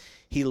actions,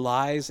 he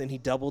lies and he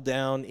doubles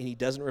down and he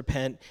doesn't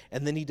repent,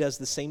 and then he does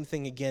the same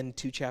thing again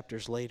 2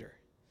 chapters later.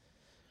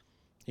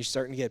 You're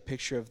starting to get a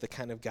picture of the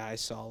kind of guy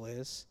Saul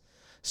is.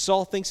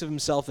 Saul thinks of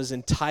himself as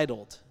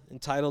entitled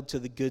to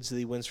the goods that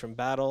he wins from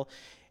battle,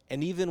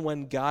 and even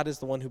when God is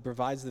the one who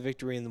provides the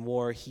victory in the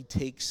war, he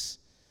takes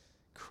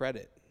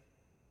credit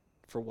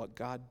for what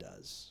God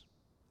does.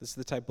 This is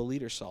the type of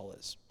leader Saul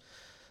is.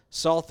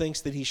 Saul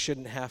thinks that he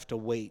shouldn't have to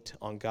wait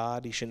on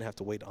God, he shouldn't have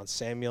to wait on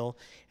Samuel,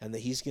 and that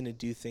he's going to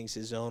do things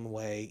his own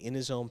way, in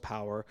his own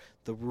power.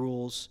 The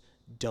rules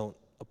don't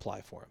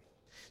apply for him.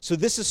 So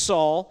this is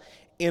Saul,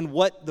 and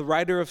what the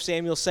writer of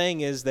Samuel is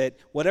saying is that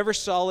whatever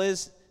Saul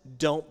is,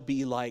 don't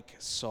be like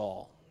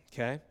Saul,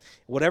 okay?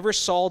 Whatever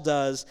Saul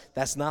does,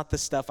 that's not the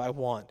stuff I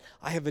want.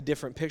 I have a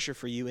different picture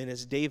for you, and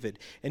it's David.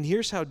 And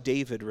here's how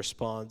David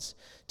responds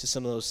to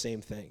some of those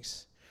same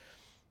things.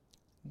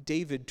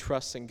 David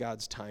trusts in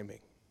God's timing.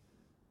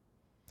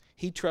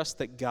 He trusts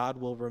that God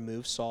will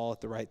remove Saul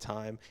at the right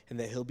time and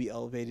that he'll be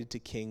elevated to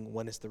king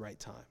when it's the right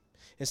time.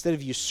 Instead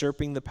of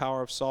usurping the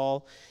power of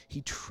Saul,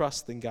 he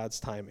trusts in God's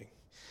timing.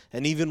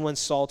 And even when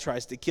Saul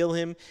tries to kill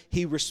him,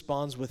 he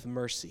responds with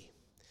mercy.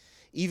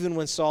 Even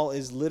when Saul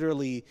is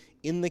literally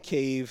in the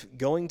cave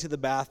going to the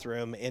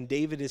bathroom and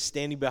David is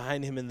standing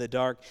behind him in the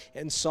dark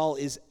and Saul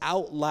is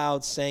out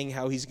loud saying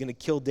how he's going to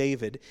kill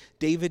David,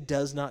 David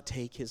does not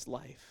take his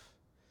life.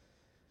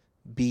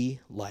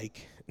 Be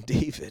like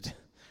David.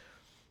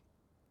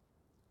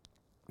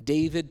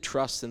 David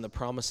trusts in the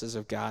promises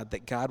of God,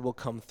 that God will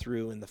come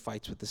through in the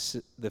fights with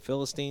the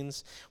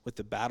Philistines, with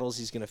the battles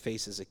he's going to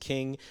face as a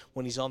king.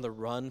 When he's on the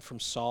run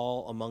from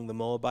Saul among the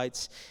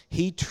Moabites,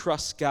 he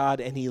trusts God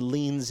and he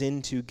leans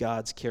into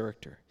God's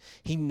character.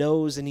 He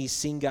knows and he's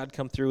seen God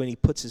come through and he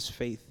puts his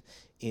faith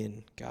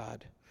in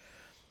God.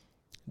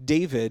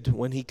 David,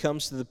 when he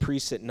comes to the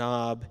priests at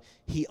Nob,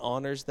 he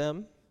honors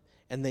them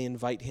and they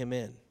invite him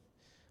in.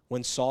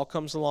 When Saul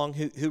comes along,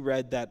 who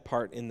read that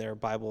part in their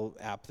Bible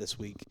app this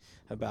week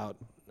about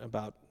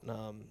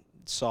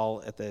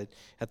Saul at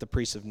the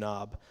priest of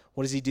Nob?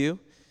 What does he do?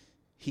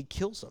 He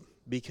kills them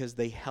because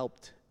they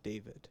helped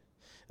David.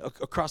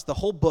 Across the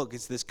whole book,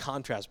 it's this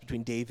contrast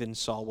between David and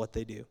Saul, what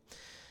they do.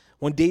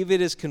 When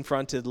David is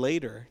confronted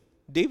later,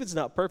 David's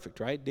not perfect,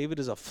 right? David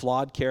is a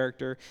flawed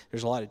character.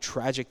 There's a lot of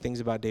tragic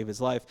things about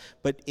David's life.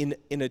 But in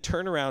a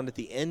turnaround at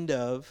the end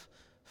of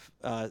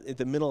in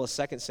the middle of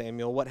 2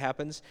 Samuel, what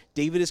happens?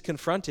 David is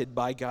confronted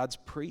by God's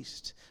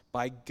priest,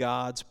 by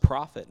God's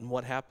prophet. And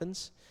what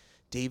happens?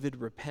 David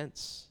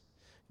repents.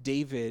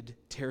 David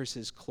tears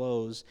his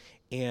clothes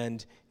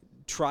and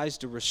tries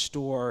to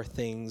restore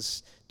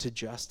things to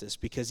justice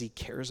because he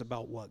cares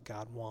about what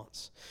God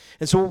wants.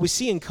 And so what we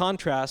see in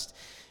contrast,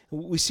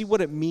 we see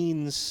what it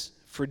means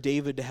for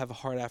David to have a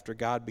heart after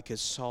God because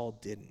Saul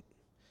didn't.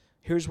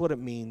 Here's what it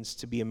means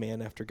to be a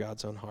man after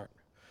God's own heart.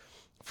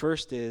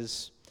 First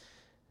is,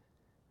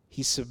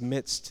 he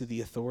submits to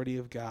the authority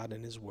of God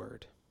and his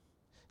word.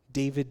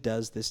 David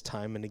does this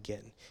time and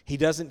again. He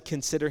doesn't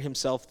consider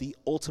himself the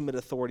ultimate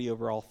authority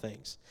over all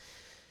things.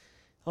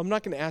 I'm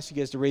not going to ask you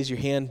guys to raise your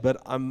hand,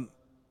 but I'm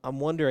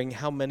wondering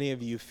how many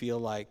of you feel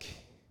like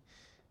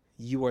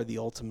you are the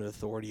ultimate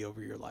authority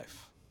over your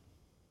life.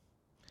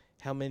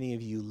 How many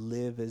of you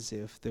live as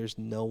if there's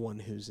no one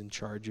who's in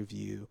charge of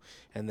you,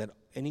 and that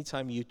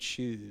anytime you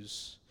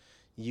choose,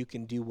 you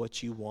can do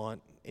what you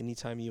want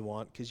anytime you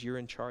want because you're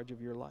in charge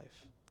of your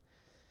life?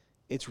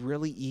 It's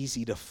really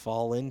easy to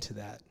fall into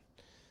that.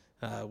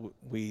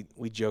 We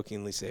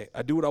jokingly say,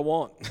 "I do what I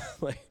want."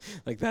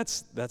 like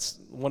that's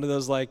one of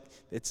those, like,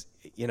 it's,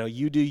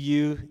 you do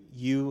you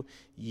do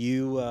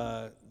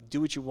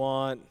what you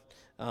want.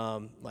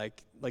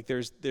 Like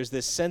there's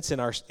this sense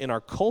in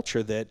our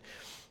culture that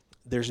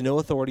there's no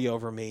authority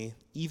over me.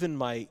 Even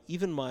my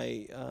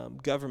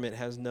government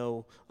has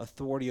no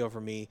authority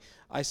over me.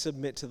 I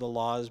submit to the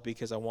laws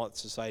because I want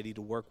society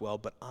to work well,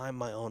 but I'm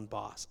my own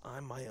boss.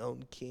 I'm my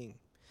own king.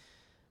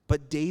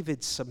 But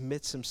David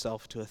submits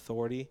himself to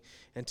authority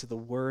and to the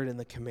word and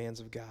the commands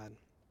of God.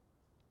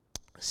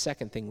 The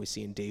second thing we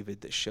see in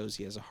David that shows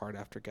he has a heart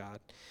after God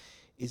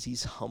is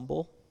he's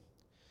humble,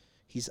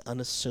 he's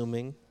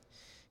unassuming,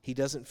 he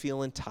doesn't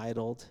feel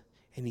entitled,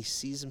 and he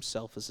sees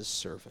himself as a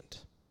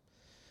servant.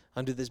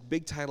 Under this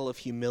big title of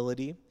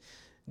humility,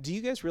 do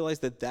you guys realize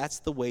that that's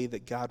the way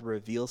that God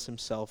reveals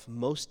himself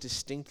most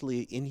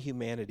distinctly in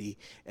humanity,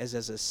 as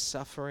a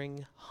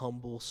suffering,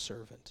 humble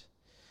servant?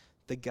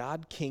 The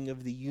God King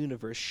of the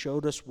universe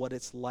showed us what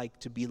it's like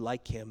to be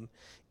like him.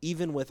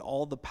 Even with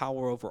all the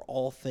power over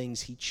all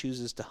things, he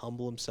chooses to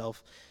humble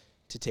himself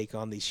to take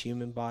on these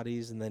human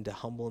bodies and then to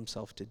humble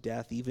himself to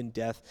death, even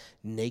death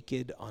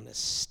naked on a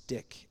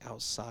stick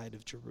outside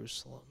of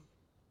Jerusalem.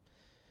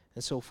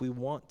 And so if we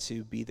want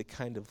to be the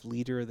kind of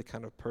leader, the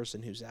kind of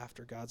person who's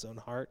after God's own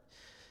heart,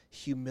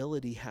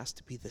 humility has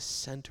to be the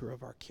center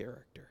of our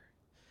character.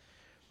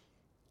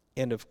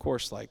 And of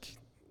course, like,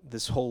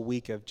 this whole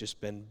week I've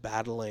just been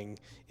battling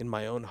in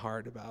my own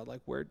heart about, like,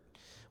 where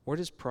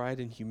does pride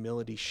and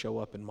humility show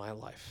up in my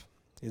life?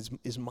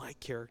 Is my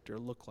character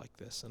look like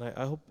this? And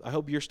I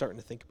hope you're starting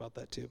to think about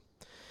that too.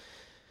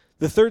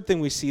 The third thing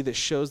we see that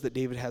shows that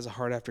David has a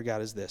heart after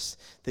God is this,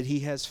 that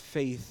he has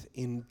faith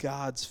in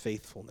God's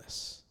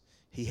faithfulness.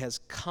 He has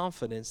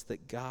confidence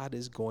that God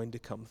is going to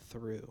come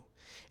through.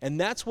 And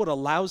that's what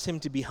allows him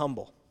to be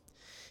humble.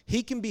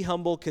 He can be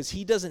humble because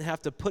he doesn't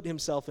have to put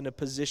himself in a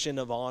position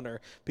of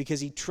honor because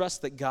he trusts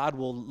that God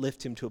will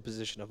lift him to a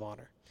position of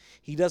honor.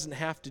 He doesn't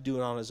have to do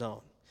it on his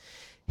own.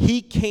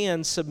 He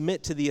can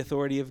submit to the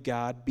authority of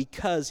God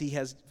because he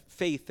has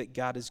faith that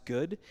God is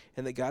good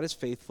and that God is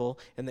faithful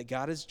and that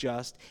God is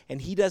just, and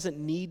he doesn't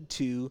need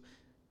to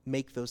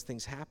make those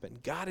things happen.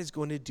 God is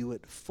going to do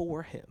it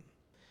for him.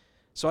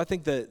 So I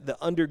think the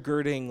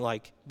undergirding,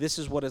 like, this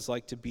is what it's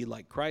like to be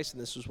like Christ,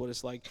 and this is what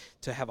it's like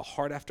to have a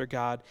heart after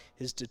God,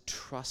 is to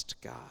trust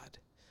God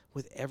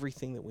with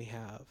everything that we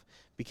have,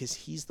 because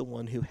he's the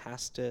one who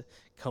has to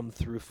come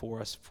through for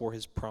us for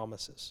his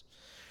promises.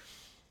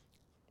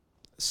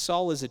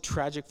 Saul is a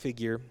tragic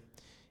figure,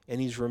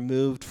 and he's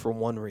removed for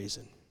one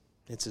reason.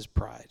 It's his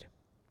pride.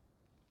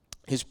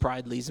 His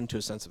pride leads him to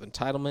a sense of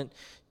entitlement,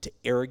 to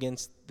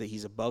arrogance, that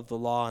he's above the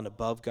law and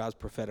above God's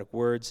prophetic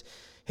words.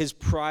 His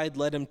pride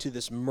led him to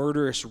this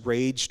murderous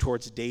rage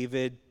towards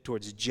David,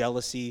 towards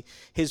jealousy.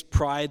 His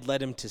pride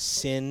led him to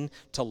sin,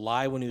 to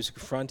lie when he was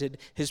confronted.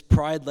 His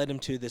pride led him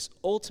to this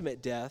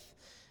ultimate death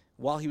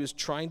while he was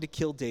trying to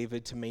kill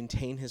David to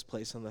maintain his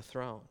place on the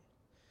throne.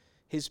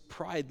 His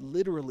pride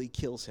literally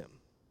kills him.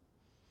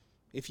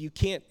 If you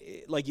can't,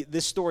 like,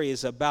 this story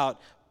is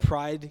about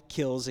pride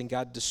kills and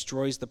God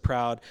destroys the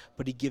proud,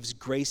 but he gives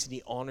grace and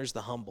he honors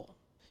the humble.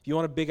 If you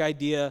want a big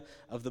idea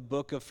of the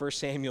book of 1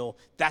 Samuel,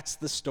 that's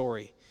the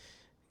story.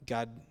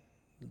 God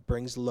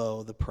brings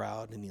low the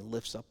proud and he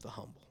lifts up the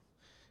humble.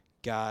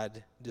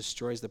 God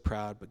destroys the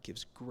proud but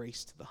gives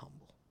grace to the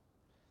humble.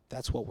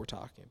 That's what we're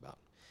talking about.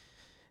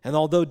 And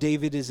although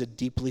David is a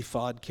deeply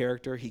flawed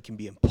character, he can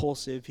be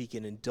impulsive, he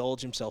can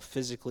indulge himself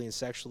physically and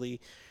sexually.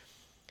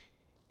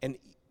 And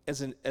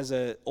as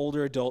an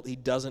older adult, he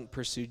doesn't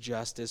pursue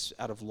justice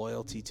out of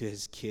loyalty to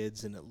his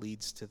kids, and it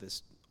leads to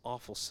this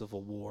awful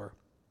civil war.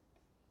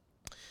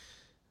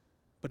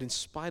 But in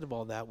spite of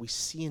all that, we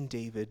see in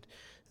David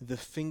the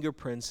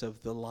fingerprints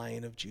of the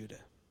Lion of Judah,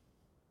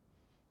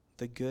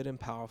 the good and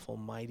powerful,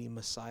 mighty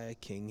Messiah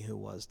King who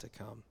was to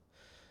come,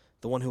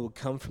 the one who will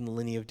come from the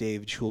lineage of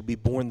David, who will be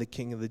born the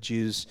King of the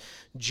Jews,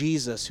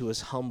 Jesus, who is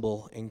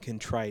humble and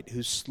contrite,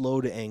 who's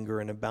slow to anger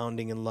and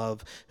abounding in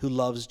love, who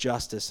loves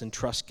justice and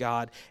trusts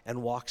God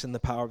and walks in the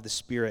power of the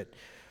Spirit.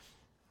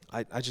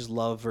 I just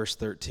love verse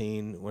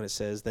 13 when it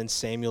says, "Then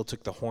Samuel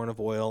took the horn of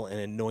oil and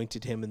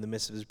anointed him in the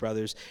midst of his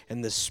brothers,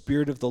 and the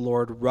Spirit of the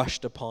Lord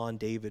rushed upon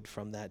David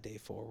from that day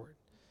forward."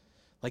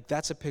 Like,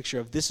 that's a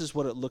picture of this is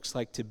what it looks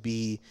like to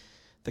be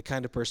the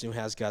kind of person who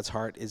has God's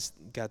heart. Is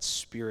God's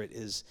Spirit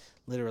is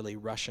literally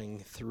rushing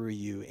through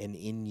you and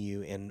in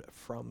you and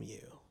from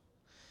you.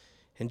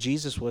 And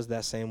Jesus was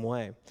that same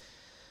way.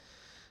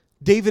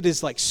 David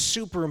is like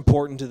super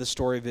important to the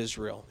story of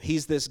Israel.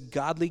 He's this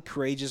godly,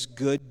 courageous,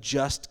 good,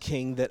 just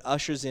king that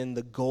ushers in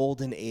the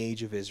golden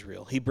age of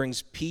Israel. He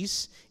brings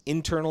peace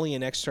internally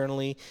and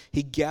externally.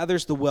 He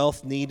gathers the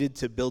wealth needed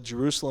to build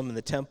Jerusalem and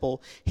the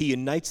temple. He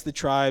unites the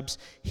tribes.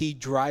 He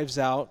drives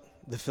out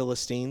the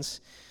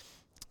Philistines.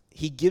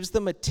 he gives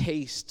them a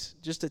taste,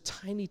 just a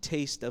tiny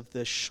taste of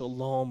the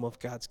shalom of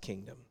God's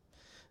kingdom.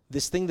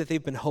 This thing that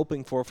they've been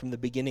hoping for from the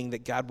beginning,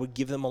 that God would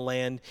give them a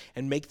land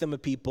and make them a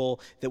people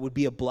that would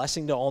be a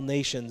blessing to all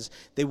nations.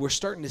 They were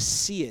starting to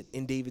see it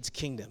in David's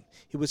kingdom.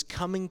 It was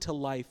coming to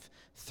life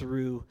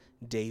through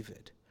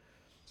David.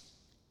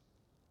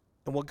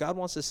 And what God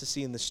wants us to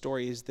see in this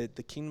story is that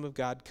the kingdom of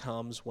God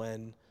comes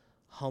when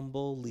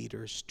humble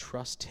leaders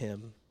trust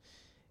him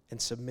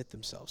and submit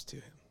themselves to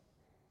him.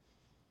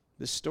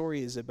 The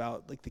story is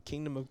about like the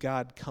kingdom of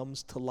God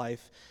comes to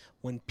life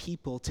when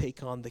people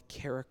take on the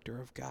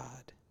character of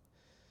God.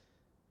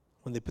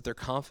 When they put their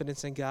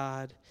confidence in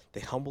God,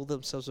 they humble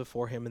themselves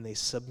before him, and they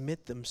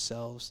submit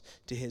themselves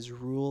to his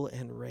rule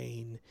and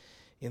reign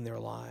in their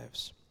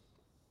lives.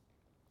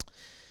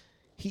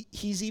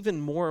 He's even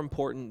more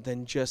important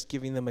than just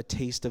giving them a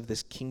taste of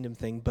this kingdom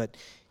thing, but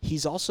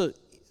he's also,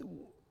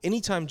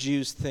 anytime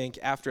Jews think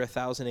after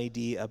 1000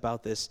 AD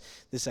about this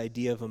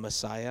idea of a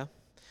Messiah,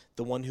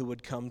 the one who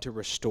would come to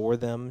restore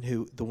them,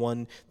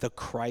 the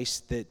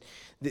Christ, that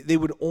they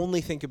would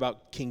only think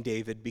about King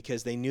David,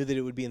 because they knew that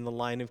it would be in the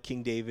line of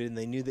King David, and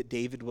they knew that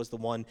David was the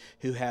one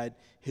who had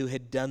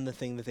done the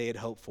thing that they had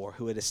hoped for,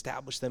 who had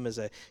established them as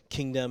a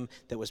kingdom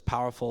that was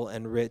powerful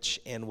and rich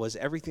and was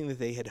everything that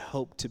they had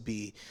hoped to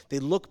be. They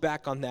look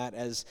back on that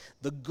as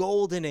the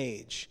golden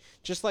age,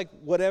 just like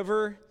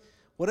whatever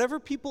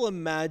people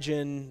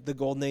imagine the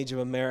golden age of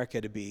America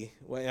to be.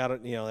 Well,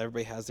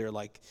 everybody has their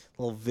like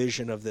little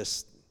vision of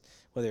this,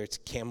 whether it's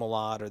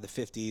Camelot or the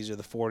 50s or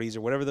the 40s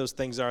or whatever those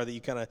things are that you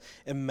kind of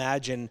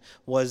imagine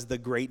was the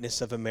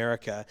greatness of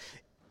America.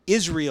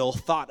 Israel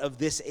thought of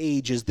this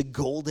age as the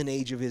golden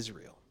age of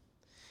Israel.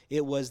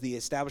 It was the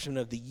establishment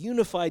of the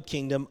unified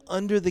kingdom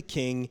under the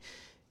king,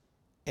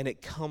 and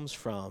it comes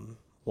from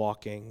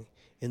walking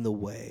in the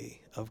way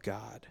of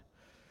God.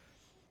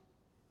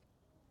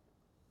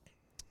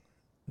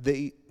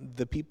 The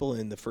people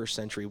in the first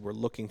century were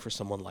looking for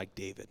someone like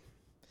David.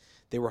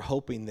 They were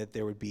hoping that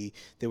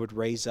they would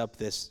raise up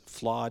this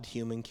flawed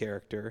human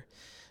character,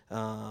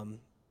 and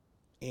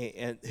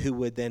who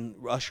would then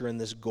usher in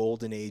this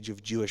golden age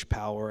of Jewish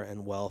power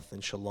and wealth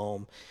and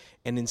shalom.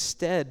 And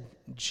instead,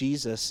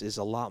 Jesus is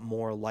a lot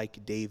more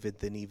like David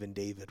than even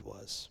David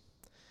was.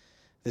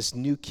 This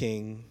new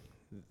king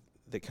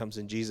that comes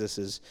in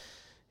Jesus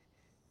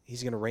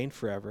he's going to reign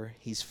forever.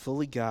 He's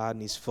fully God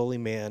and he's fully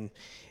man.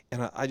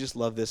 And I just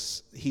love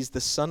this. He's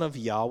the son of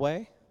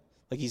Yahweh.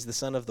 Like he's the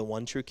son of the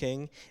one true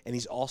king, and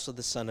he's also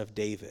the son of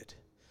David,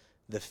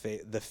 the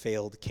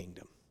failed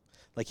kingdom.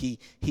 Like he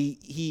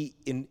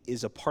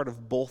is a part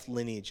of both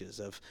lineages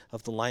of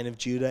the line of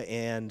Judah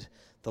and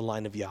the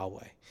line of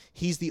Yahweh.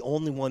 He's the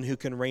only one who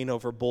can reign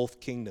over both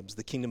kingdoms,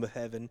 the kingdom of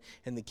heaven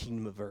and the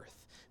kingdom of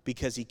earth,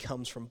 because he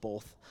comes from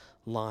both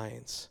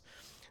lines.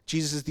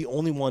 Jesus is the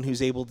only one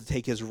who's able to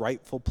take his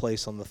rightful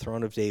place on the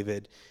throne of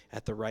David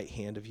at the right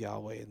hand of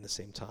Yahweh at the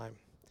same time.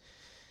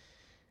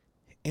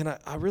 And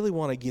I really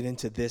want to get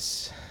into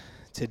this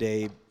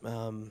today,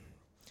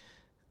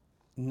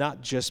 not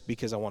just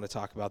because I want to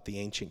talk about the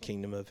ancient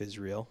kingdom of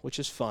Israel, which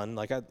is fun.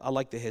 Like I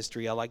like the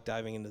history. I like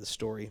diving into the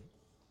story.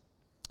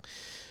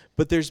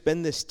 But there's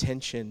been this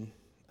tension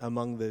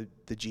among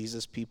the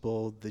Jesus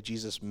people, the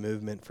Jesus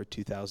movement for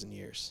 2,000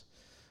 years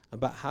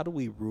about how do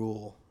we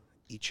rule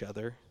each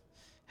other?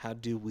 How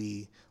do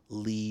we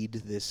lead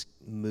this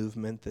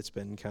movement that's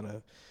been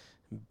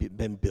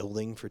been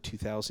building for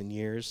 2,000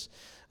 years,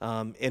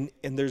 and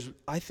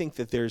I think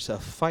that there's a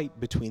fight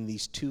between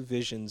these two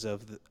visions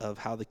of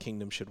how the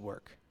kingdom should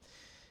work.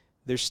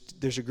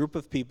 There's a group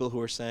of people who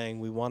are saying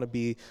we want to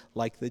be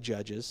like the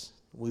judges.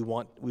 We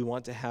want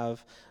to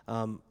have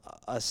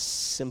a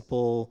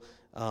simple,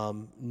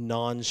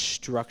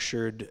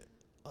 non-structured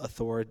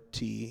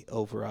authority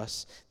over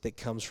us that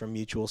comes from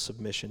mutual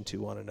submission to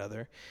one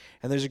another.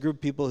 And there's a group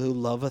of people who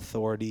love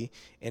authority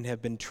and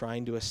have been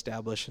trying to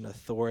establish an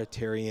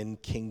authoritarian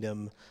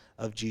kingdom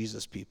of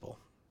Jesus people.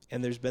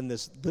 And there's been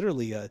this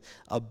literally a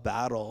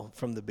battle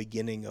from the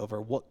beginning over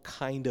what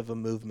kind of a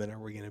movement are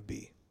we going to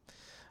be.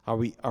 Are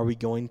we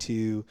going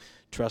to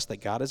trust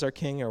that God is our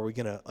king, or are we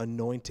going to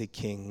anoint a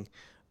king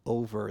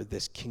over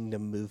this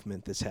kingdom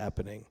movement that's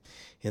happening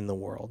in the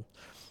world?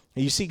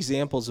 You see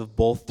examples of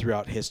both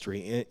throughout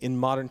history. In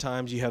modern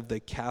times, you have the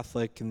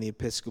Catholic and the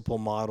Episcopal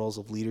models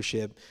of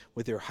leadership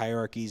with their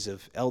hierarchies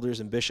of elders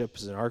and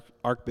bishops and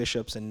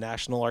archbishops and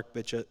national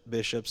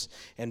archbishops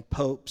and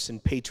popes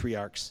and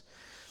patriarchs.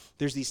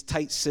 There's these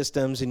tight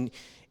systems, and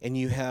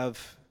you have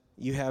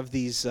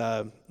these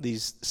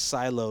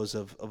silos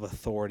of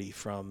authority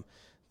from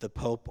the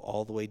Pope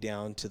all the way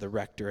down to the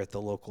rector at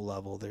the local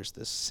level. There's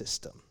this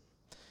system.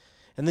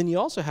 And then you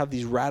also have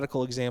these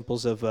radical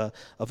examples of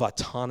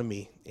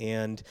autonomy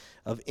and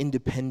of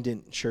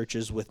independent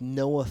churches with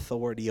no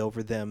authority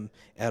over them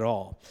at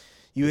all.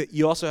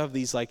 You also have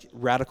these like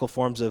radical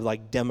forms of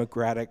like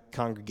democratic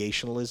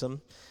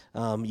congregationalism.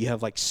 You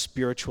have like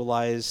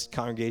spiritualized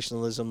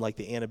congregationalism, like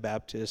the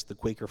Anabaptists, the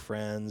Quaker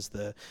Friends,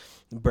 the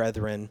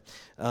Brethren.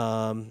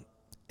 So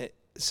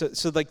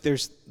like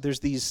there's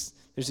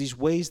these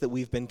ways that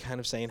we've been kind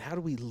of saying, how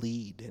do we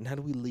lead, and how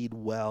do we lead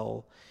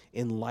well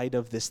in light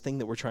of this thing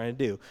that we're trying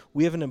to do?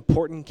 We have an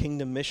important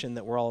kingdom mission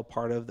that we're all a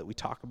part of, that we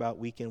talk about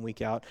week in,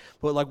 week out.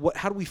 But like,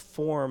 how do we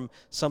form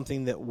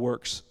something that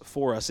works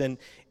for us? And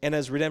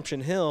as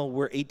Redemption Hill,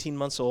 we're 18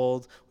 months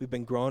old. We've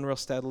been growing real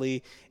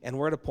steadily, and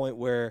we're at a point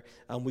where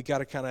we got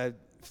to kind of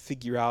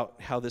figure out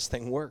how this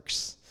thing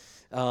works.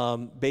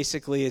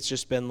 Basically, it's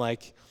just been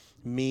like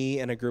me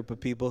and a group of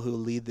people who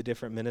lead the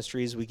different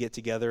ministries. We get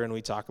together and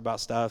we talk about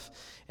stuff,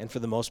 and for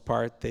the most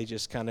part, they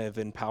just kind of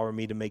empower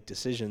me to make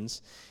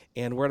decisions.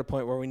 And we're at a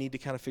point where we need to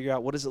kind of figure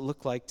out, what does it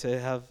look like to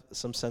have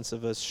some sense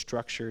of a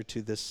structure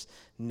to this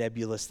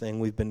nebulous thing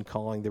we've been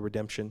calling the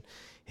Redemption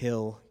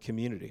Hill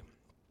community.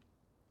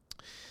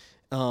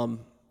 I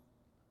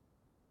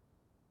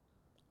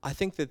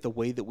think that the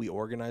way that we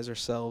organize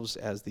ourselves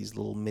as these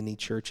little mini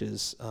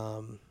churches,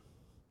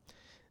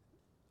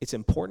 it's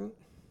important.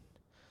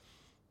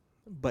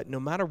 But no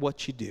matter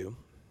what you do,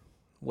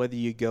 whether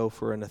you go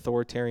for an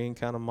authoritarian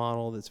kind of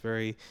model that's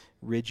very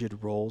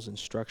rigid roles and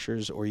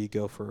structures, or you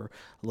go for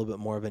a little bit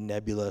more of a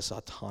nebulous,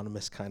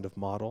 autonomous kind of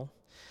model,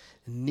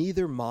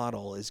 neither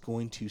model is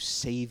going to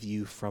save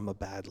you from a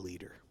bad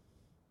leader.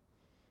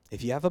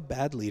 If you have a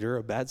bad leader,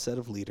 a bad set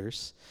of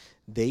leaders,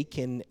 they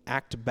can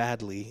act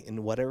badly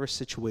in whatever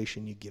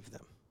situation you give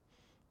them.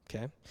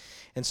 Okay?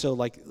 And so,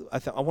 like, I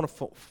want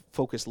to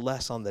focus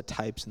less on the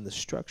types and the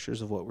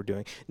structures of what we're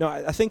doing. Now,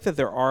 I think that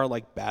there are,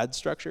 like, bad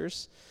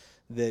structures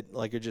that,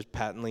 like, are just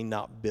patently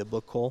not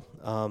biblical.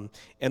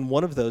 And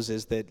one of those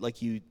is that,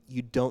 like, you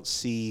don't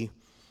see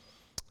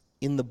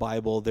in the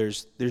Bible,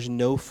 there's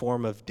no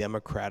form of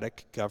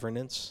democratic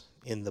governance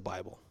in the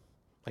Bible.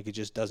 Like, it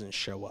just doesn't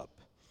show up.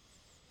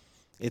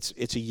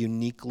 It's a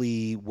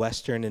uniquely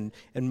Western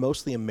and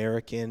mostly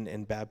American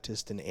and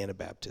Baptist and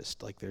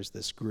Anabaptist. Like, there's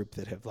this group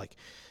that have, like,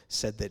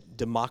 said that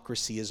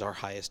democracy is our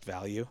highest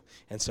value,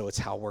 and so it's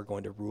how we're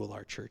going to rule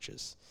our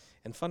churches.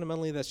 And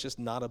fundamentally, that's just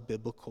not a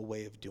biblical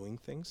way of doing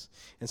things.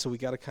 And so we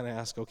got to kind of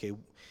ask, okay,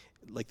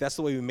 like, that's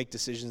the way we make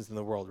decisions in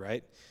the world,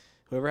 right?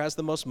 Whoever has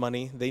the most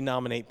money, they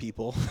nominate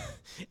people,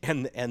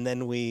 and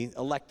then we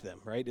elect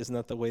them, right? Isn't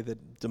that the way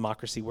that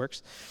democracy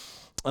works?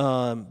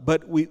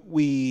 But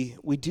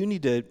we do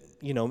need to,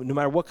 no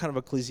matter what kind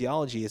of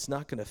ecclesiology, it's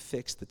not going to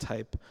fix the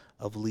type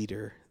of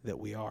leader that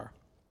we are.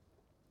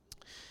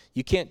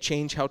 You can't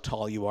change how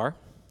tall you are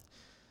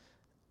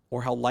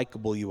or how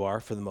likable you are,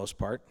 for the most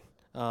part.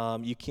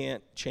 You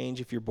can't change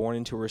if you're born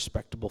into a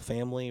respectable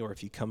family or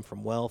if you come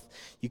from wealth.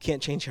 You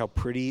can't change how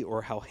pretty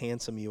or how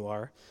handsome you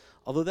are,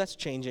 although that's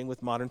changing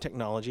with modern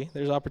technology.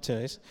 There's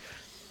opportunities.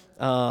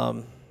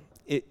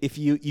 If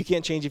you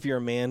can't change if you're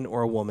a man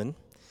or a woman.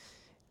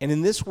 And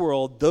in this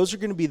world, those are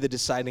going to be the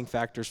deciding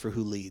factors for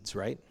who leads,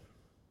 right?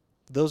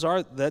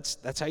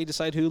 That's how you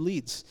decide who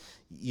leads.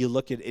 You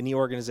look at any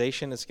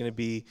organization, it's going to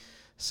be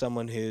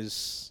someone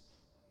who's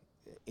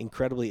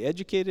incredibly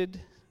educated,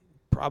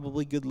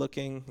 probably good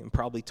looking, and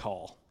probably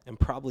tall, and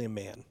probably a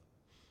man.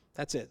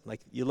 That's it.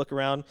 Like, you look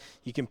around,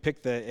 you can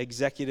pick the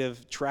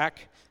executive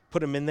track,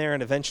 put them in there,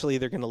 and eventually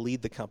they're going to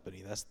lead the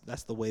company.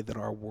 That's the way that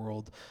our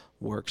world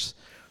works.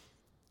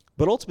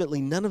 But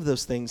ultimately, none of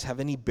those things have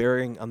any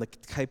bearing on the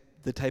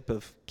type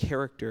of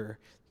character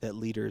that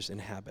leaders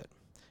inhabit,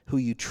 who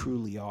you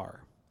truly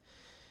are.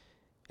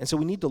 And so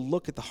we need to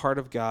look at the heart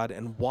of God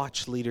and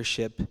watch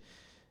leadership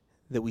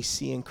that we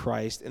see in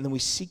Christ, and then we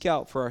seek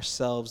out for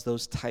ourselves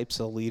those types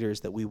of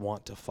leaders that we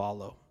want to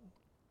follow.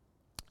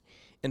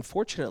 And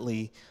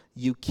fortunately,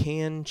 you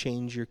can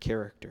change your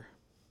character.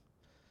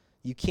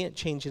 You can't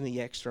change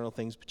any external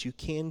things, but you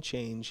can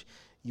change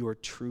your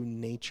true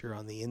nature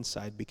on the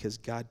inside, because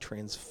God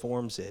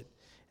transforms it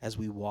as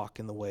we walk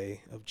in the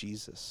way of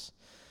Jesus.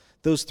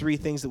 Those three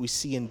things that we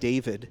see in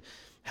David,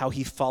 how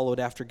he followed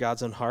after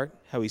God's own heart,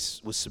 how he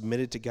was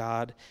submitted to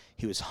God,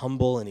 he was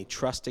humble and he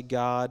trusted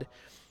God.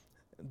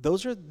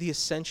 Those are the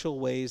essential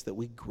ways that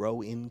we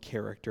grow in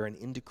character and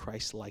into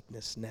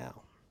Christ-likeness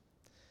now.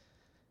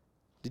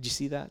 Did you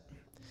see that?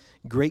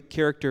 Great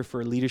character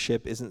for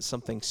leadership isn't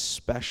something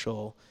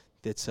special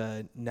that's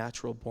a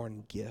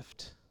natural-born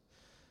gift,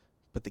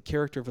 but the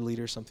character of a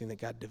leader is something that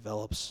God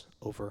develops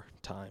over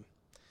time.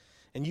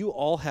 And you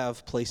all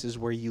have places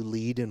where you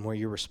lead and where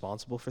you're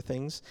responsible for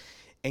things.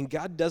 And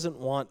God doesn't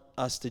want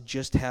us to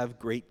just have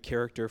great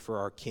character for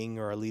our king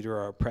or our leader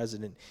or our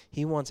president.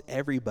 He wants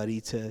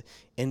everybody to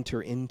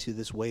enter into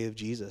this way of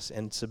Jesus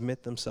and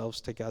submit themselves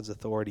to God's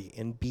authority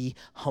and be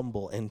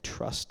humble and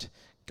trust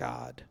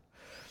God.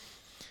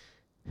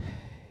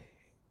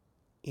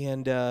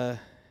 And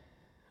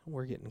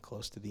we're getting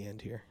close to the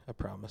end here, I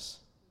promise.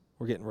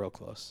 We're getting real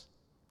close.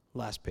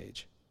 Last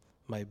page.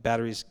 My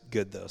battery's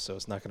good, though, so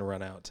it's not going to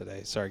run out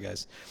today. Sorry,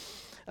 guys.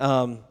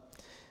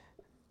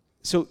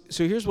 So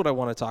here's what I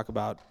want to talk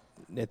about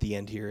at the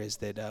end here is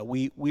that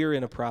we're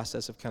in a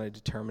process of kind of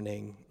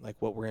determining like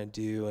what we're going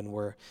to do,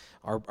 and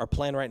our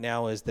plan right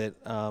now is that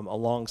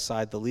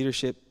alongside the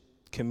leadership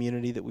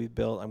community that we've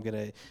built, I'm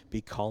going to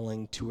be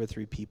calling 2 or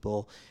 3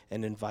 people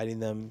and inviting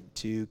them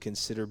to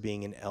consider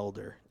being an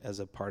elder as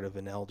a part of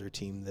an elder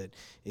team that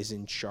is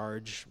in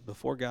charge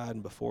before God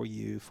and before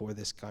you for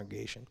this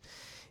congregation.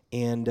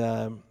 And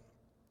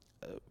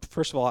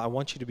first of all, I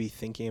want you to be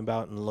thinking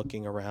about and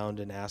looking around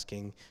and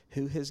asking,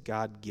 who has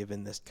God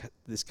given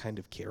this kind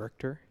of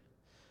character?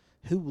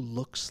 Who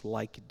looks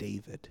like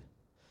David?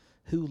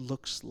 Who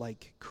looks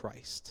like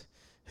Christ?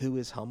 Who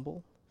is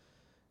humble?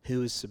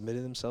 Who has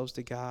submitted themselves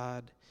to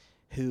God?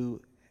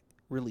 Who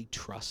really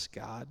trusts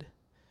God?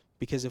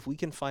 Because if we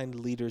can find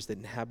leaders that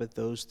inhabit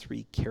those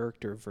 3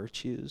 character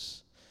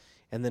virtues,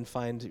 and then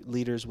find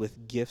leaders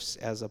with gifts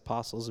as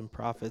apostles and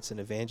prophets and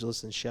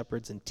evangelists and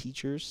shepherds and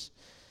teachers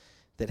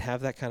that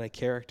have that kind of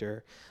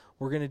character,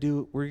 we're gonna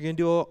do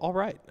all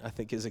right, I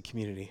think, as a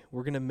community.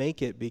 We're gonna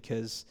make it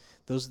because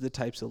those are the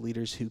types of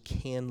leaders who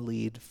can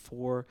lead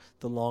for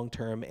the long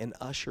term and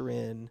usher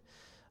in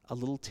a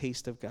little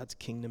taste of God's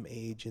kingdom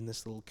age in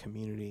this little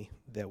community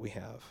that we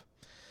have.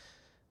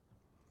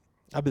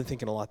 I've been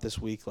thinking a lot this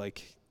week,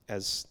 like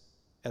as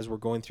we're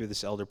going through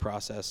this elder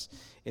process,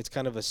 it's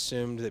kind of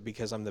assumed that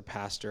because I'm the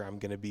pastor, I'm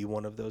going to be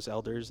one of those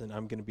elders, and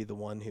I'm going to be the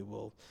one who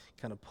will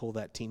kind of pull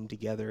that team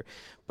together.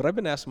 But I've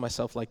been asking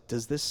myself, like,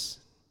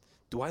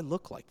 do I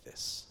look like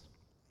this?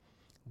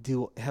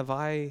 Do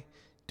I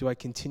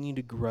continue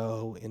to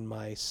grow in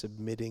my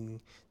submitting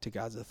to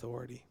God's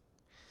authority?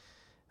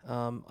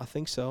 I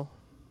think so.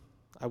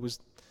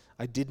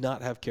 I did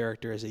not have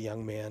character as a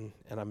young man,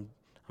 and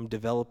I'm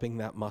developing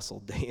that muscle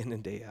day in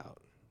and day out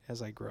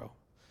as I grow.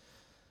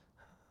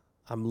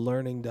 I'm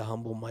learning to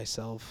humble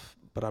myself,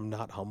 but I'm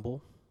not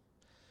humble.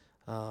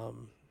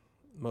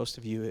 Most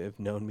of you have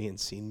known me and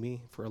seen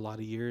me for a lot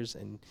of years,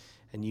 and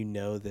you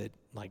know that,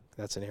 like,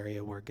 that's an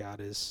area where God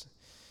is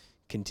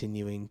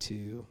continuing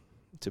to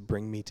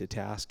bring me to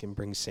task and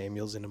bring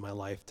Samuels into my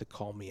life to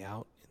call me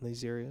out in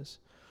these areas.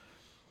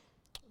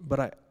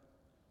 But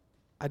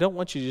I don't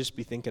want you to just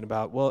be thinking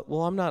about,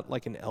 well, I'm not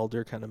like an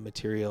elder kind of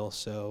material,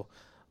 so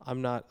I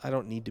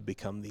don't need to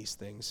become these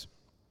things.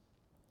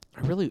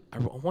 I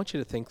want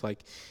you to think, like,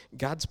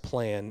 God's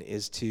plan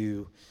is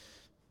to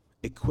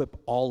equip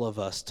all of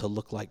us to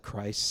look like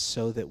Christ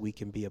so that we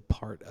can be a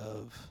part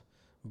of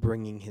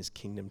bringing his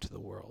kingdom to the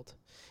world.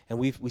 And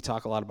we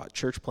talk a lot about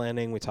church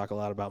planning. We talk a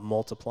lot about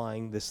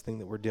multiplying this thing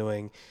that we're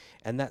doing.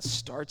 And that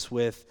starts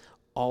with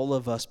all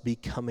of us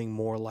becoming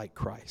more like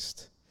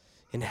Christ,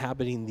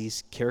 inhabiting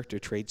these character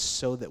traits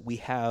so that we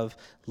have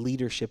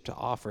leadership to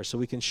offer, so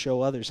we can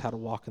show others how to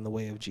walk in the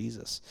way of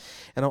Jesus.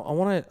 And I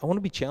want to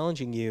be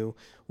challenging you.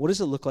 What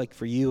does it look like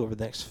for you over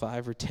the next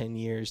 5 or 10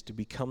 years to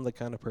become the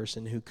kind of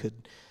person who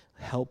could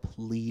help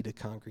lead a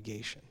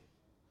congregation?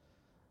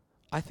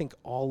 I think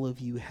all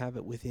of you have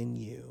it within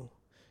you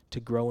to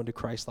grow into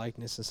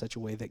Christ-likeness in such a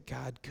way that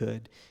God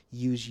could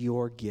use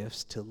your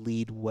gifts to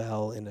lead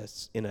well in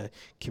a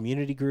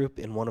community group,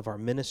 in one of our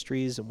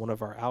ministries, in one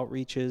of our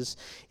outreaches,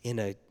 in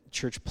a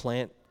church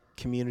plant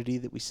community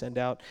that we send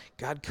out.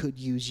 God could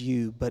use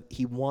you, but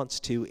he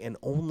wants to and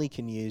only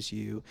can use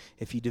you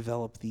if you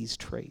develop these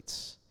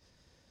traits.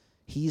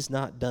 He's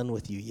not done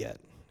with you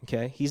yet.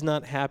 Okay? He's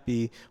not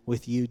happy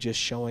with you just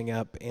showing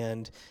up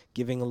and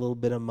giving a little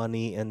bit of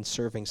money and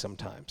serving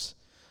sometimes.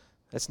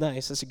 That's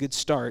nice. That's a good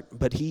start.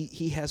 But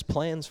he has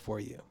plans for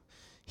you.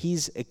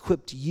 He's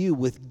equipped you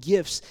with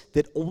gifts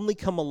that only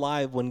come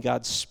alive when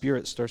God's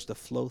Spirit starts to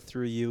flow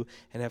through you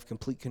and have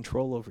complete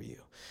control over you.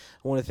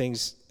 One of the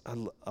things,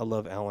 I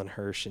love Alan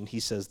Hirsch, and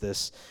he says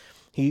this.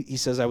 He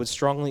says, I would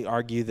strongly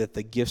argue that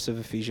the gifts of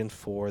Ephesians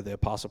 4, the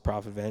apostle,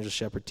 prophet, evangelist,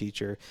 shepherd,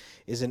 teacher,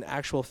 is in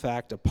actual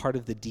fact a part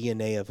of the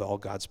DNA of all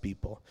God's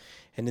people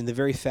and in the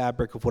very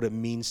fabric of what it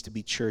means to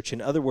be church.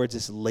 In other words,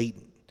 it's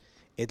latent.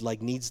 It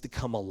needs to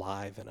come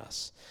alive in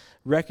us.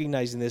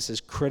 Recognizing this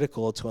is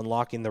critical to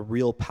unlocking the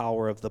real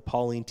power of the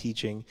Pauline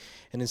teaching,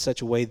 and in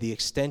such a way the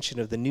extension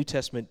of the New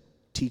Testament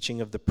teaching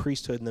of the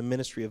priesthood and the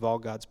ministry of all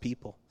God's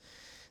people.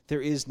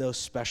 There is no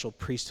special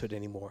priesthood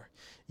anymore.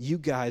 You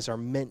guys are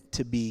meant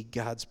to be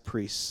God's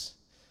priests,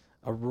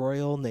 a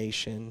royal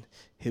nation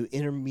who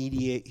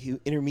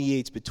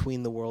intermediates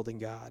between the world and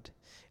God.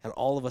 And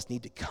all of us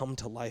need to come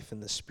to life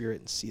in the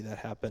Spirit and see that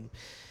happen.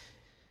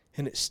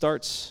 And it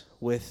starts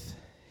with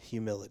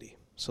humility.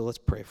 So let's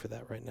pray for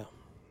that right now.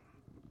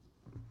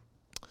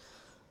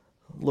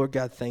 Lord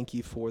God, thank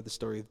you for the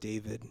story of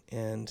David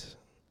and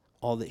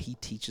all that he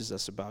teaches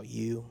us about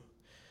you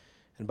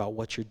and about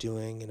what you're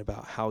doing and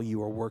about how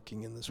you are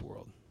working in this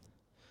world.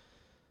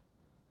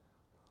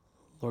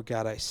 Lord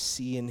God, I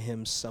see in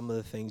him some of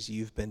the things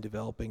you've been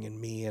developing in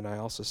me, and I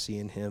also see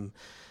in him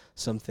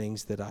some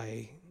things that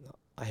I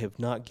have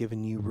not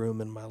given you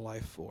room in my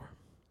life for.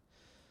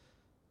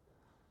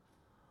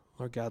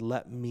 Lord God,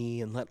 let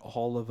me and let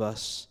all of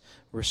us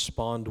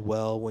respond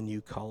well when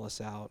you call us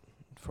out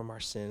from our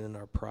sin and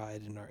our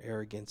pride and our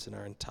arrogance and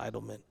our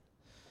entitlement.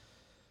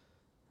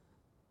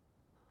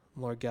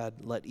 Lord God,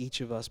 let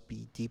each of us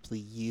be deeply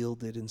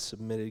yielded and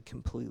submitted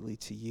completely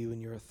to you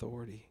and your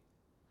authority.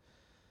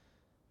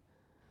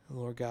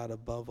 Lord God,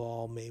 above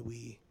all, may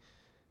we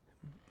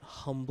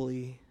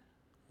humbly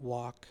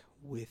walk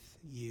with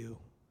you.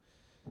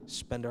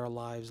 Spend our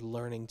lives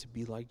learning to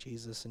be like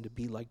Jesus and to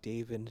be like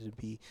David and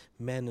to be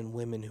men and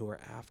women who are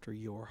after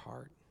your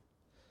heart.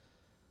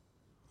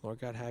 Lord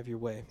God, have your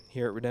way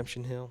here at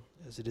Redemption Hill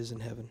as it is in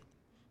heaven.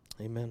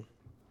 Amen.